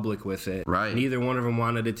go public with it. Right. Neither one of them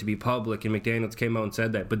wanted it to be public, and McDaniels came out and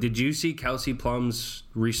said that. But did you see Kelsey Plum's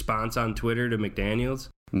response on Twitter to McDaniels?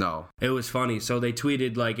 No. It was funny. So they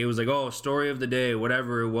tweeted, it was oh, story of the day,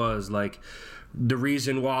 whatever it was. The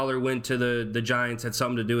reason Waller went to the Giants had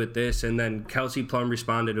something to do with this. And then Kelsey Plum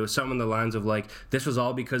responded. It was something on the lines of, this was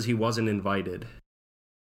all because he wasn't invited.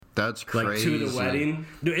 That's crazy. To the wedding.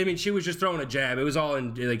 I mean, she was just throwing a jab. It was all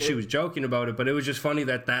in, she was joking about it, but it was just funny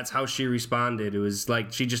that that's how she responded. It was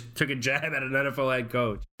she just took a jab at an NFL head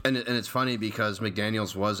coach. And it's funny because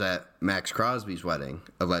McDaniels was at Max Crosby's wedding,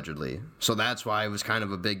 allegedly. So that's why it was kind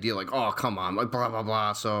of a big deal. Oh, come on, blah, blah,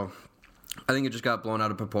 blah. So I think it just got blown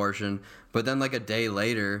out of proportion. But then a day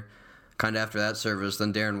later, kind of after that service,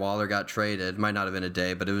 then Darren Waller got traded. Might not have been a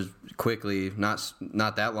day, but it was quickly, not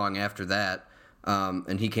that long after that.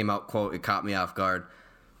 And he came out, quote, "It caught me off guard."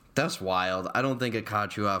 That's wild. I don't think it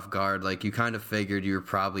caught you off guard. You kind of figured you were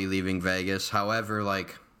probably leaving Vegas. However,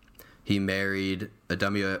 He married a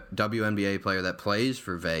WNBA player that plays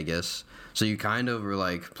for Vegas. So you kind of were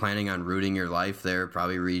like planning on rooting your life there,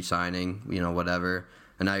 probably re-signing, whatever.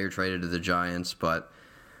 And now you're traded to the Giants. But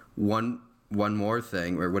one more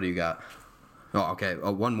thing, or what do you got? Oh, okay.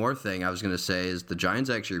 One more thing I was going to say is the Giants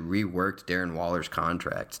actually reworked Darren Waller's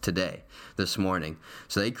contract this morning.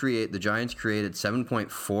 So the Giants created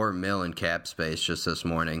 $7.4 million in cap space just this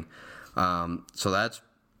morning. So that's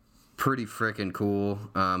pretty freaking cool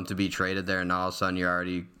to be traded there, and all of a sudden you're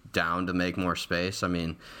already down to make more space. I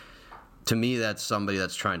mean, to me, that's somebody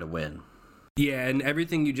that's trying to win. Yeah, and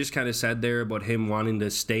everything you just kind of said there about him wanting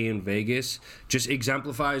to stay in Vegas just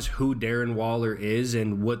exemplifies who Darren Waller is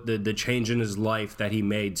and what the change in his life that he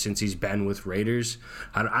made since he's been with Raiders.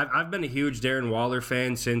 I've been a huge Darren Waller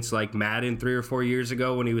fan since like Madden 3 or 4 years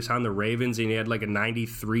ago when he was on the Ravens and he had like a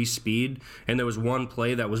 93 speed, and there was one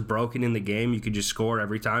play that was broken in the game. You could just score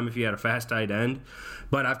every time if you had a fast tight end.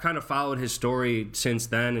 But I've kind of followed his story since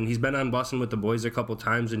then, and he's been on Bussin' with the Boys a couple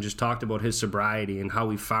times and just talked about his sobriety and how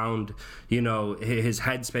he found, his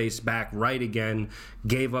headspace back right again,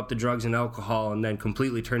 gave up the drugs and alcohol, and then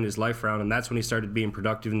completely turned his life around, and that's when he started being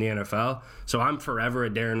productive in the NFL. So I'm forever a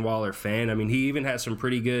Darren Waller fan. I mean, he even has some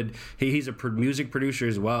pretty good, he's a music producer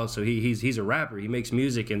as well, so he's a rapper. He makes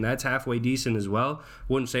music, and that's halfway decent as well.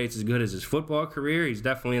 Wouldn't say it's as good as his football career. He's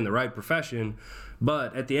definitely in the right profession.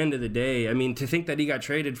 But at the end of the day, I mean, to think that he got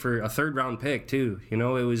traded for a third-round pick, too,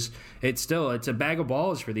 it's a bag of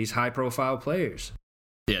balls for these high-profile players.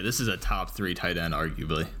 Yeah, this is a top 3 tight end,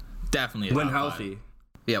 arguably. Definitely when healthy.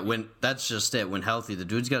 5. Yeah, that's just it. When healthy, the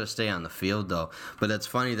dude's got to stay on the field, though. But that's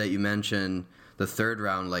funny that you mentioned the third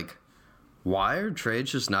round. Like, why are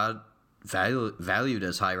trades just not valued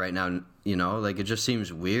as high right now? Like, it just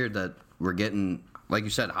seems weird that we're getting, like you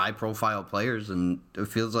said, high-profile players, and it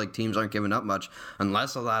feels like teams aren't giving up much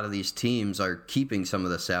unless a lot of these teams are keeping some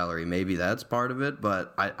of the salary. Maybe that's part of it,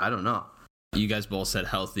 but I don't know. You guys both said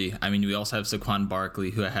healthy. I mean, we also have Saquon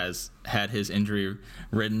Barkley, who has had his injury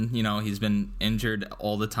ridden. He's been injured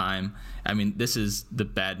all the time. I mean, this is the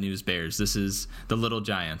bad news Bears. This is the little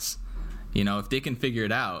Giants. If they can figure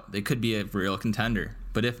it out, they could be a real contender.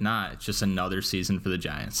 But if not, it's just another season for the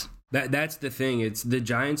Giants. That's the thing. It's the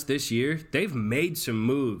Giants this year. They've made some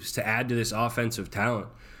moves to add to this offensive talent.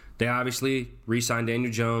 They obviously re-signed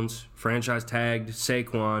Daniel Jones, franchise tagged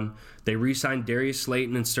Saquon. They re-signed Darius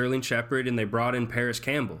Slayton and Sterling Shepard, and they brought in Paris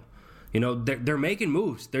Campbell. They're making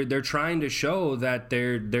moves. They're trying to show that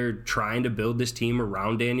they're trying to build this team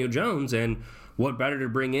around Daniel Jones. And what better to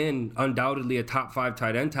bring in undoubtedly a top 5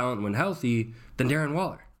 tight end talent when healthy than Darren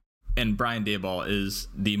Waller? And Brian Daboll is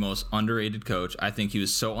the most underrated coach. I think he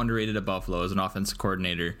was so underrated at Buffalo as an offensive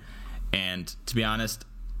coordinator. And to be honest,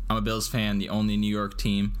 I'm a Bills fan, the only New York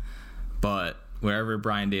team. But wherever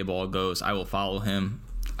Brian Daboll goes, I will follow him.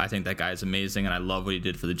 I think that guy is amazing, and I love what he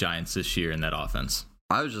did for the Giants this year in that offense.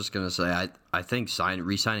 I was just going to say, I think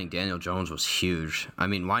re-signing Daniel Jones was huge. I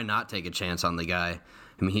mean, why not take a chance on the guy?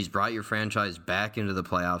 I mean, he's brought your franchise back into the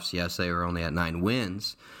playoffs. Yes, they were only at 9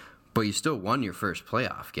 wins, but you still won your first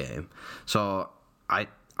playoff game. So I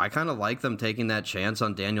kind of like them taking that chance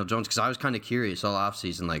on Daniel Jones because I was kind of curious all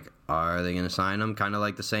offseason, like, are they going to sign him? Kind of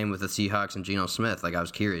like the same with the Seahawks and Geno Smith. Like, I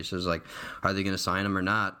was curious. It was like, are they going to sign him or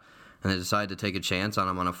not? And they decided to take a chance on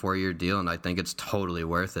him on a 4-year deal, and I think it's totally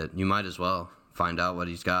worth it. You might as well find out what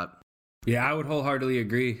he's got. Yeah, I would wholeheartedly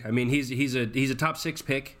agree. I mean, he's a top 6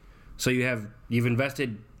 pick, so you've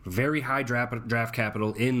invested very high draft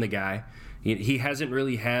capital in the guy. He hasn't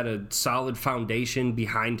really had a solid foundation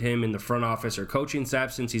behind him in the front office or coaching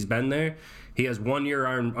staff since he's been there. He has 1 year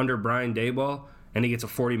under Brian Daboll, and he gets a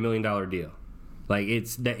 $40 million deal. Like,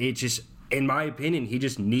 it's just, in my opinion, he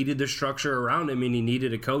just needed the structure around him, and he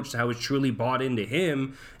needed a coach that was truly bought into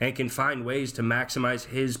him and can find ways to maximize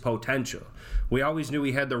his potential. We always knew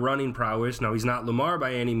he had the running prowess. Now, he's not Lamar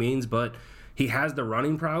by any means, but he has the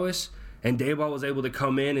running prowess. And Daboll was able to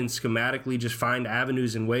come in and schematically just find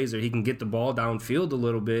avenues and ways that he can get the ball downfield a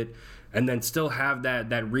little bit and then still have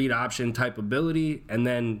that read option type ability. And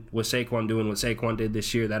then with Saquon doing what Saquon did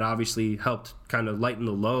this year, that obviously helped kind of lighten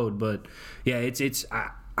the load. But, yeah,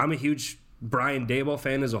 I'm a huge Brian Daboll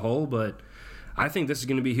fan as a whole, but I think this is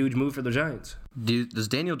going to be a huge move for the Giants. Does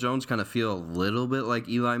Daniel Jones kind of feel a little bit like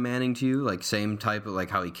Eli Manning to you? Like same type of,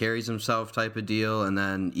 like how he carries himself type of deal, and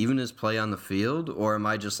then even his play on the field? Or am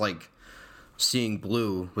I just like seeing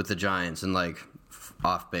blue with the Giants and like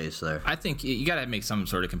off base there? I think you got to make some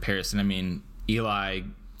sort of comparison. I mean, Eli,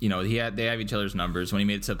 they have each other's numbers. When he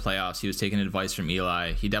made it to the playoffs, he was taking advice from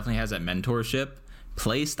Eli. He definitely has that mentorship.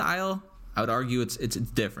 Play style, I would argue it's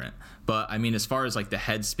different. But I mean, as far as like the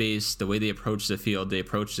headspace, the way they approach the field, they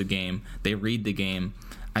approach the game, they read the game.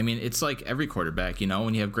 I mean, it's like every quarterback,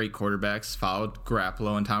 when you have great quarterbacks, followed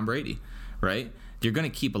Garoppolo and Tom Brady, right? You're going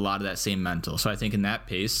to keep a lot of that same mental. So I think in that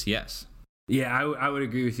pace, yes. Yeah, I would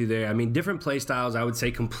agree with you there. I mean, different play styles, I would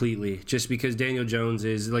say completely, just because Daniel Jones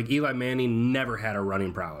is, like, Eli Manning never had a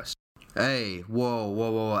running prowess. Hey,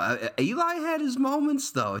 whoa. Eli had his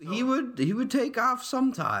moments, though. He would take off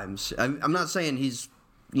sometimes. I'm not saying he's,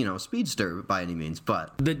 speedster by any means,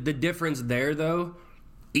 but... The difference there, though,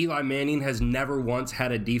 Eli Manning has never once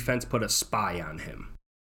had a defense put a spy on him.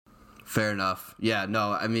 Fair enough. Yeah,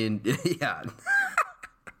 no, I mean, yeah.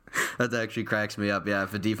 That actually cracks me up. Yeah,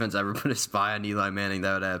 if a defense ever put a spy on Eli Manning,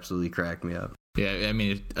 that would absolutely crack me up. Yeah, I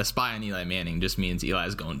mean, a spy on Eli Manning just means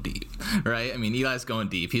Eli's going deep, right? I mean, Eli's going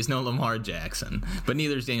deep. He's no Lamar Jackson, but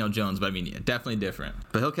neither is Daniel Jones. But I mean, yeah, definitely different.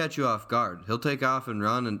 But he'll catch you off guard. He'll take off and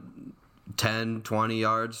run and 10, 20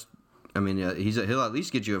 yards. I mean, yeah, he'll at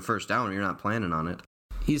least get you a first down when you're not planning on it.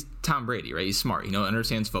 He's Tom Brady, right? He's smart.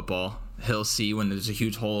 Understands football. He'll see when there's a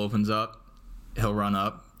huge hole opens up. He'll run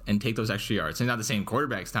up and take those extra yards. He's not the same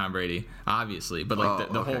quarterback as Tom Brady, obviously, but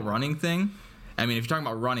like the whole running thing. I mean, if you're talking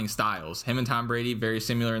about running styles, him and Tom Brady very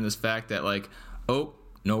similar in this fact that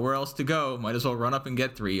nowhere else to go, might as well run up and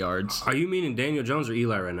get 3 yards. Are you meaning Daniel Jones or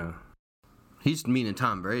Eli right now? He's meaning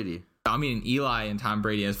Tom Brady. I mean Eli and Tom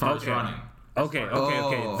Brady as far as running. Okay.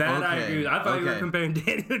 I agree with. I thought you were comparing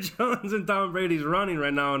Daniel Jones and Tom Brady's running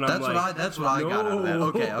right now, and that's what I got out of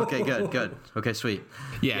that. Okay, good. Okay, sweet.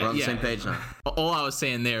 Yeah, we're on the same page now. All I was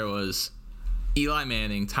saying there was Eli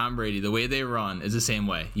Manning, Tom Brady, the way they run is the same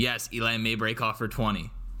way. Yes, Eli may break off for 20.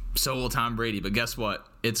 So will Tom Brady, but guess what?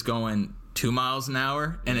 It's going 2 miles an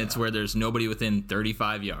hour, and it's where there's nobody within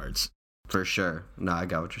 35 yards. For sure. No, I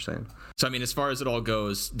got what you're saying. So, I mean, as far as it all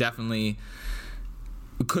goes, definitely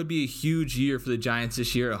it could be a huge year for the Giants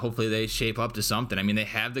this year. Hopefully they shape up to something. I mean, they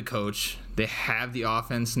have the coach. They have the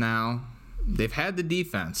offense now. They've had the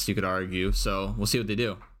defense, you could argue. So we'll see what they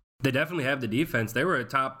do. They definitely have the defense. They were a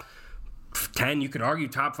top 10, you could argue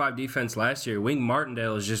top 5 defense last year. Wink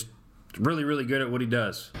Martindale is just really, really good at what he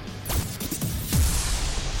does.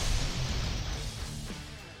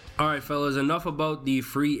 All right, fellas, enough about the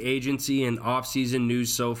free agency and offseason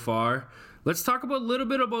news so far. Let's talk a little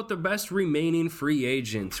bit about the best remaining free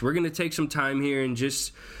agents. We're going to take some time here and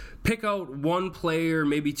just pick out one player,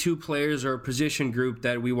 maybe 2 players or a position group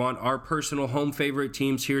that we want our personal home favorite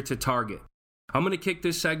teams here to target. I'm going to kick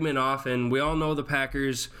this segment off, and we all know the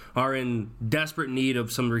Packers are in desperate need of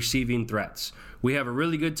some receiving threats. We have a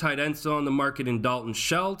really good tight end still on the market in Dalton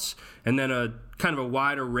Schultz, and then a kind of a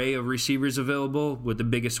wide array of receivers available, with the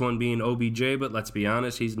biggest one being OBJ, but let's be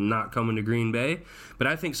honest, he's not coming to Green Bay. But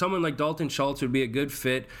I think someone like Dalton Schultz would be a good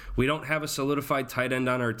fit. We don't have a solidified tight end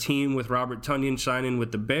on our team with Robert Tonyan signing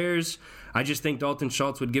with the Bears. I just think Dalton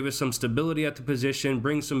Schultz would give us some stability at the position,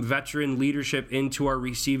 bring some veteran leadership into our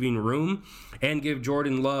receiving room, and give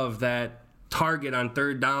Jordan Love that target on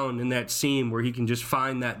third down in that seam where he can just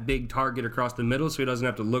find that big target across the middle so he doesn't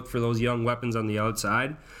have to look for those young weapons on the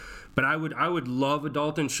outside. But I would love a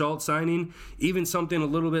Dalton Schultz signing. Even something a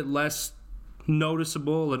little bit less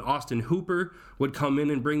noticeable, and Austin Hooper would come in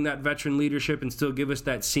and bring that veteran leadership and still give us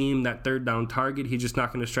that seam, that third down target. He's just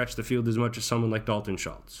not going to stretch the field as much as someone like Dalton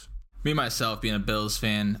Schultz. Me, myself, being a Bills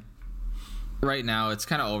fan, right now it's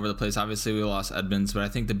kind of all over the place. Obviously, we lost Edmonds, but I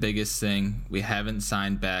think the biggest thing, we haven't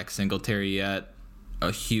signed back Singletary yet.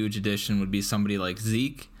 A huge addition would be somebody like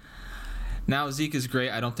Zeke. Now, Zeke is great.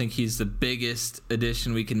 I don't think he's the biggest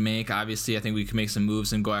addition we can make. Obviously, I think we can make some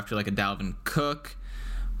moves and go after like a Dalvin Cook.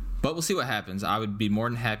 But we'll see what happens. I would be more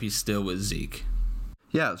than happy still with Zeke.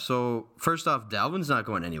 Yeah, so first off, Dalvin's not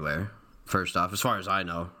going anywhere. First off, as far as I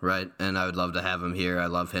know, right? And I would love to have him here. I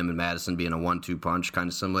love him and Madison being a 1-2 punch, kind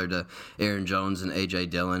of similar to Aaron Jones and A.J.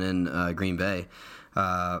 Dillon in Green Bay.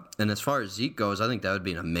 And as far as Zeke goes, I think that would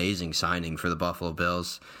be an amazing signing for the Buffalo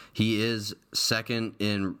Bills. He is second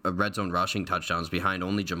in red zone rushing touchdowns behind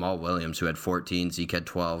only Jamal Williams, who had 14. Zeke had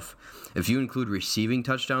 12. If you include receiving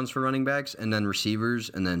touchdowns for running backs and then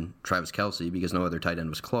receivers and then Travis Kelce, because no other tight end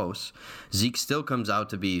was close, Zeke still comes out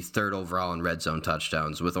to be third overall in red zone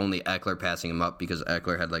touchdowns, with only Eckler passing him up because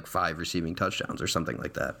Eckler had like 5 receiving touchdowns or something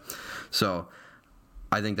like that. So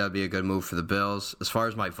I think that would be a good move for the Bills. As far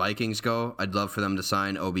as my Vikings go, I'd love for them to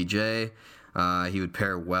sign OBJ. He would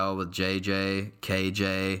pair well with JJ,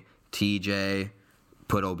 KJ, TJ,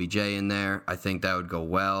 put OBJ in there. I think that would go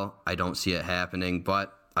well. I don't see it happening,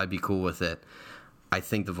 but I'd be cool with it. I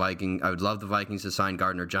would love the Vikings to sign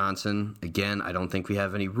Gardner Johnson. Again, I don't think we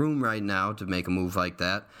have any room right now to make a move like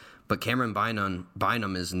that. But Cameron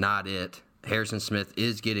Bynum is not it. Harrison Smith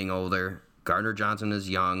is getting older. Gardner Johnson is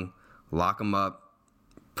young. Lock him up.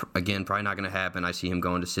 again, probably not going to happen. I see him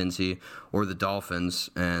going to Cincy or the Dolphins,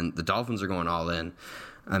 and the Dolphins are going all in.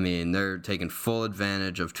 I mean, they're taking full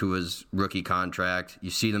advantage of Tua's rookie contract.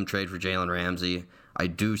 You see them trade for Jalen Ramsey. I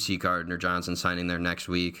do see Gardner Johnson signing there next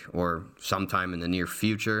week or sometime in the near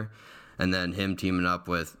future, and then him teaming up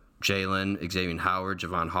with Jalen, Xavier Howard,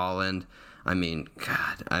 Javon Holland. I mean,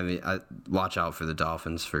 watch out for the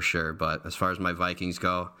Dolphins for sure. But as far as my Vikings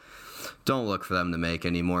go, don't look for them to make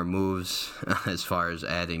any more moves as far as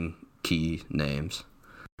adding key names.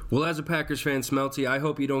 Well, as a Packers fan, Smelty, I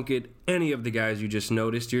hope you don't get any of the guys you just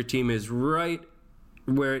noticed. Your team is right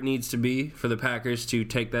where it needs to be for the Packers to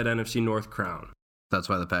take that NFC North crown. That's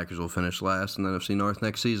why the Packers will finish last in the NFC North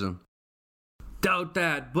next season. Doubt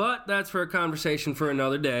that, but that's for a conversation for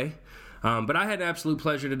another day. But I had an absolute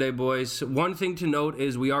pleasure today, boys. One thing to note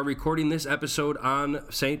is we are recording this episode on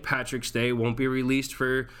St. Patrick's Day. Won't be released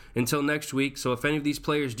until next week. So if any of these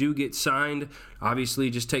players do get signed,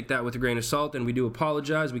 obviously just take that with a grain of salt, and we do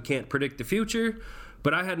apologize. We can't predict the future.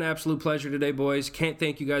 But I had an absolute pleasure today, boys. Can't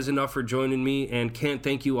thank you guys enough for joining me, and can't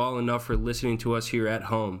thank you all enough for listening to us here at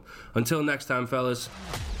home. Until next time, fellas.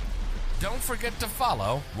 Don't forget to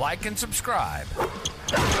follow, like, and subscribe.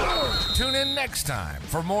 Tune in next time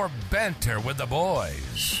for more Banter with the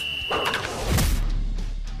Boys.